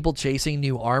incentivizing people chasing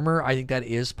new armor. I think that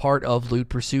is part of loot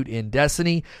pursuit in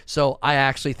Destiny. So I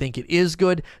actually think it is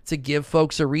good to give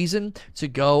folks a reason to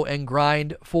go and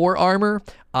grind for armor.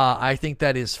 I think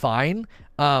that is fine.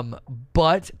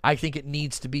 But I think it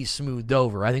needs to be smoothed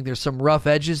over. I think there's some rough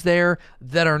edges there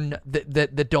that are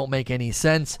that don't make any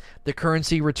sense. The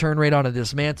currency return rate on a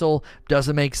dismantle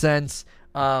doesn't make sense.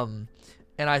 And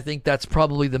I think that's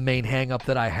probably the main hang up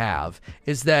that I have,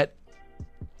 is that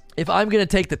if I'm going to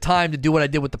take the time to do what I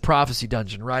did with the Prophecy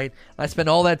Dungeon, right? I spend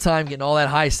all that time getting all that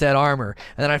high stat armor,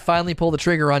 and then I finally pull the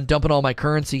trigger on dumping all my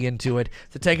currency into it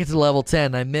to take it to level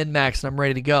 10. I min-max and I'm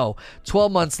ready to go.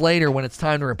 12 months later, when it's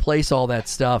time to replace all that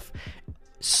stuff,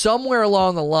 somewhere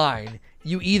along the line,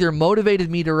 you either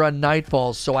motivated me to run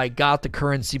Nightfalls so I got the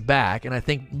currency back, and I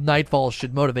think Nightfalls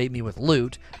should motivate me with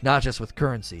loot, not just with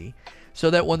currency, so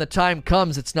that when the time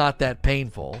comes, it's not that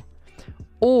painful.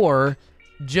 Or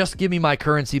just give me my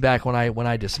currency back when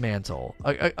I dismantle.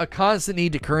 A constant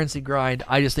need to currency grind,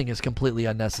 I just think is completely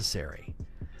unnecessary.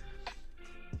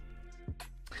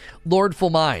 Lord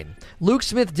Fulmine. Luke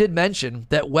Smith did mention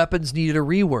that weapons needed a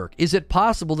rework. Is it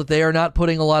possible that they are not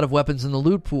putting a lot of weapons in the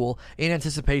loot pool in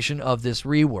anticipation of this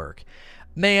rework?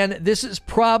 Man, this is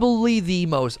probably the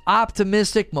most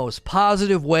optimistic, most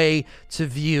positive way to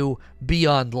view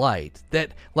Beyond Light.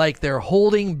 That, like, they're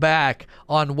holding back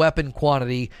on weapon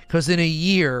quantity because in a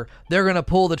year they're going to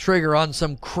pull the trigger on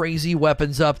some crazy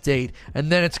weapons update,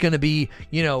 and then it's going to be,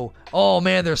 oh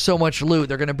man, there's so much loot.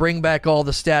 They're going to bring back all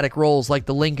the static rolls like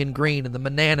the Lincoln Green and the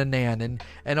Manananan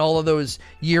and all of those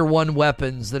year one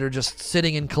weapons that are just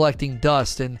sitting and collecting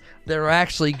dust, and they're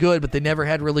actually good, but they never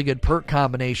had really good perk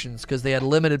combinations because they had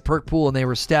limited perk pool and they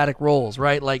were static rolls,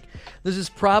 right? Like, this is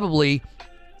probably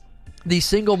the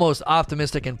single most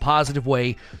optimistic and positive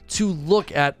way to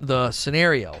look at the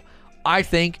scenario. I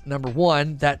think, number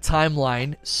one, that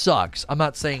timeline sucks. I'm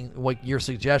not saying what your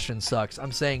suggestion sucks.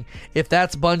 I'm saying if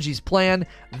that's Bungie's plan,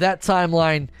 that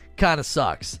timeline kind of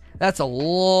sucks. That's a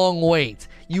long wait.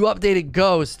 You updated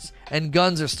Ghosts, and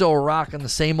guns are still rocking the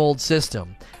same old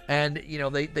system. And,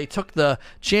 they took the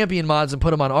champion mods and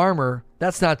put them on armor.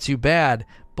 That's not too bad,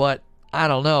 but I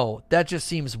don't know. That just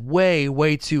seems way,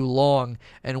 way too long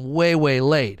and way, way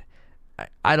late.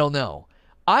 I don't know.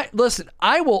 Listen,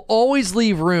 I will always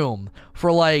leave room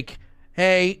for, like,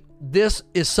 hey, this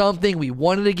is something we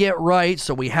wanted to get right,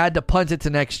 so we had to punt it to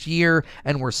next year,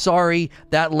 and we're sorry.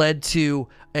 That led to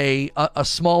a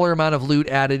smaller amount of loot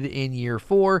added in year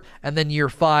 4, and then year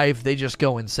 5 they just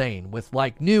go insane with,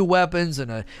 like, new weapons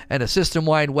and a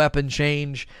system-wide weapon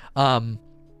change.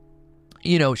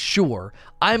 Sure,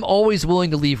 I'm always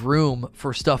willing to leave room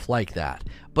for stuff like that,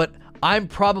 but I'm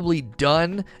probably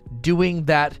done doing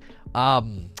that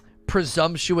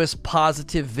presumptuous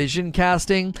positive vision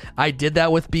casting. I did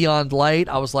that with Beyond Light.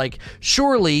 I was like,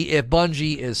 surely if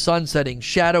Bungie is sunsetting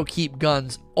Shadowkeep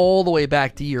guns all the way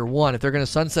back to year 1, if they're going to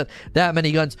sunset that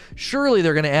many guns, surely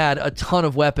they're going to add a ton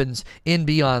of weapons in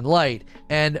Beyond Light.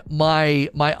 And my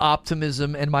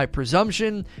optimism and my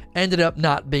presumption ended up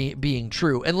not being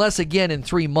true, unless again in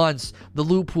 3 months the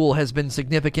loot pool has been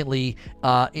significantly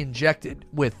injected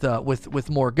with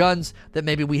more guns that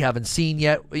maybe we haven't seen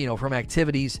yet, from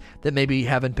activities that maybe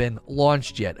haven't been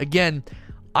launched yet. Again,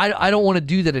 I don't want to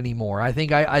do that anymore. I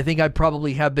think I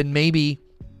probably have been maybe.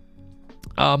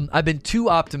 I've been too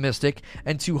optimistic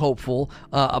and too hopeful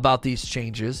about these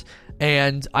changes,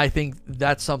 and I think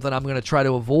that's something I'm going to try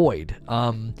to avoid,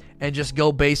 and just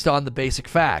go based on the basic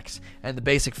facts. And the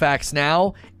basic facts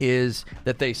now is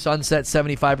that they sunset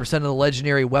 75% of the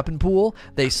legendary weapon pool,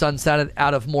 they sunsetted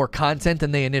out of more content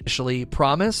than they initially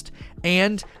promised,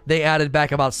 and they added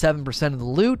back about 7% of the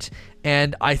loot.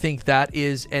 And I think that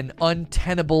is an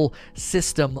untenable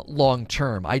system long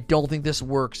term. I don't think this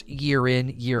works year in,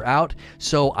 year out.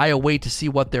 So I await to see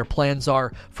what their plans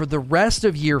are for the rest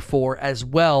of year 4 as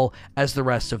well as the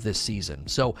rest of this season.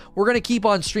 So we're going to keep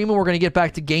on streaming. We're going to get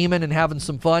back to gaming and having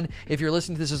some fun. If you're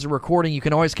listening to this as a recording, you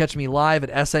can always catch me live at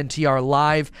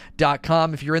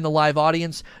sntrlive.com. If you're in the live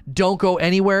audience, don't go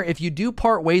anywhere. If you do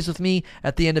part ways with me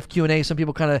at the end of Q&A, some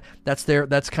people they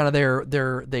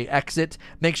exit.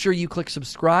 Make sure you click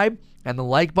subscribe and the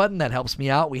like button. That helps me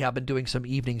out. We have been doing some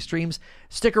evening streams.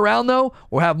 Stick around though.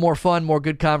 We'll have more fun, more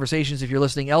good conversations. If you're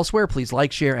listening elsewhere, please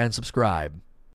like, share, and subscribe.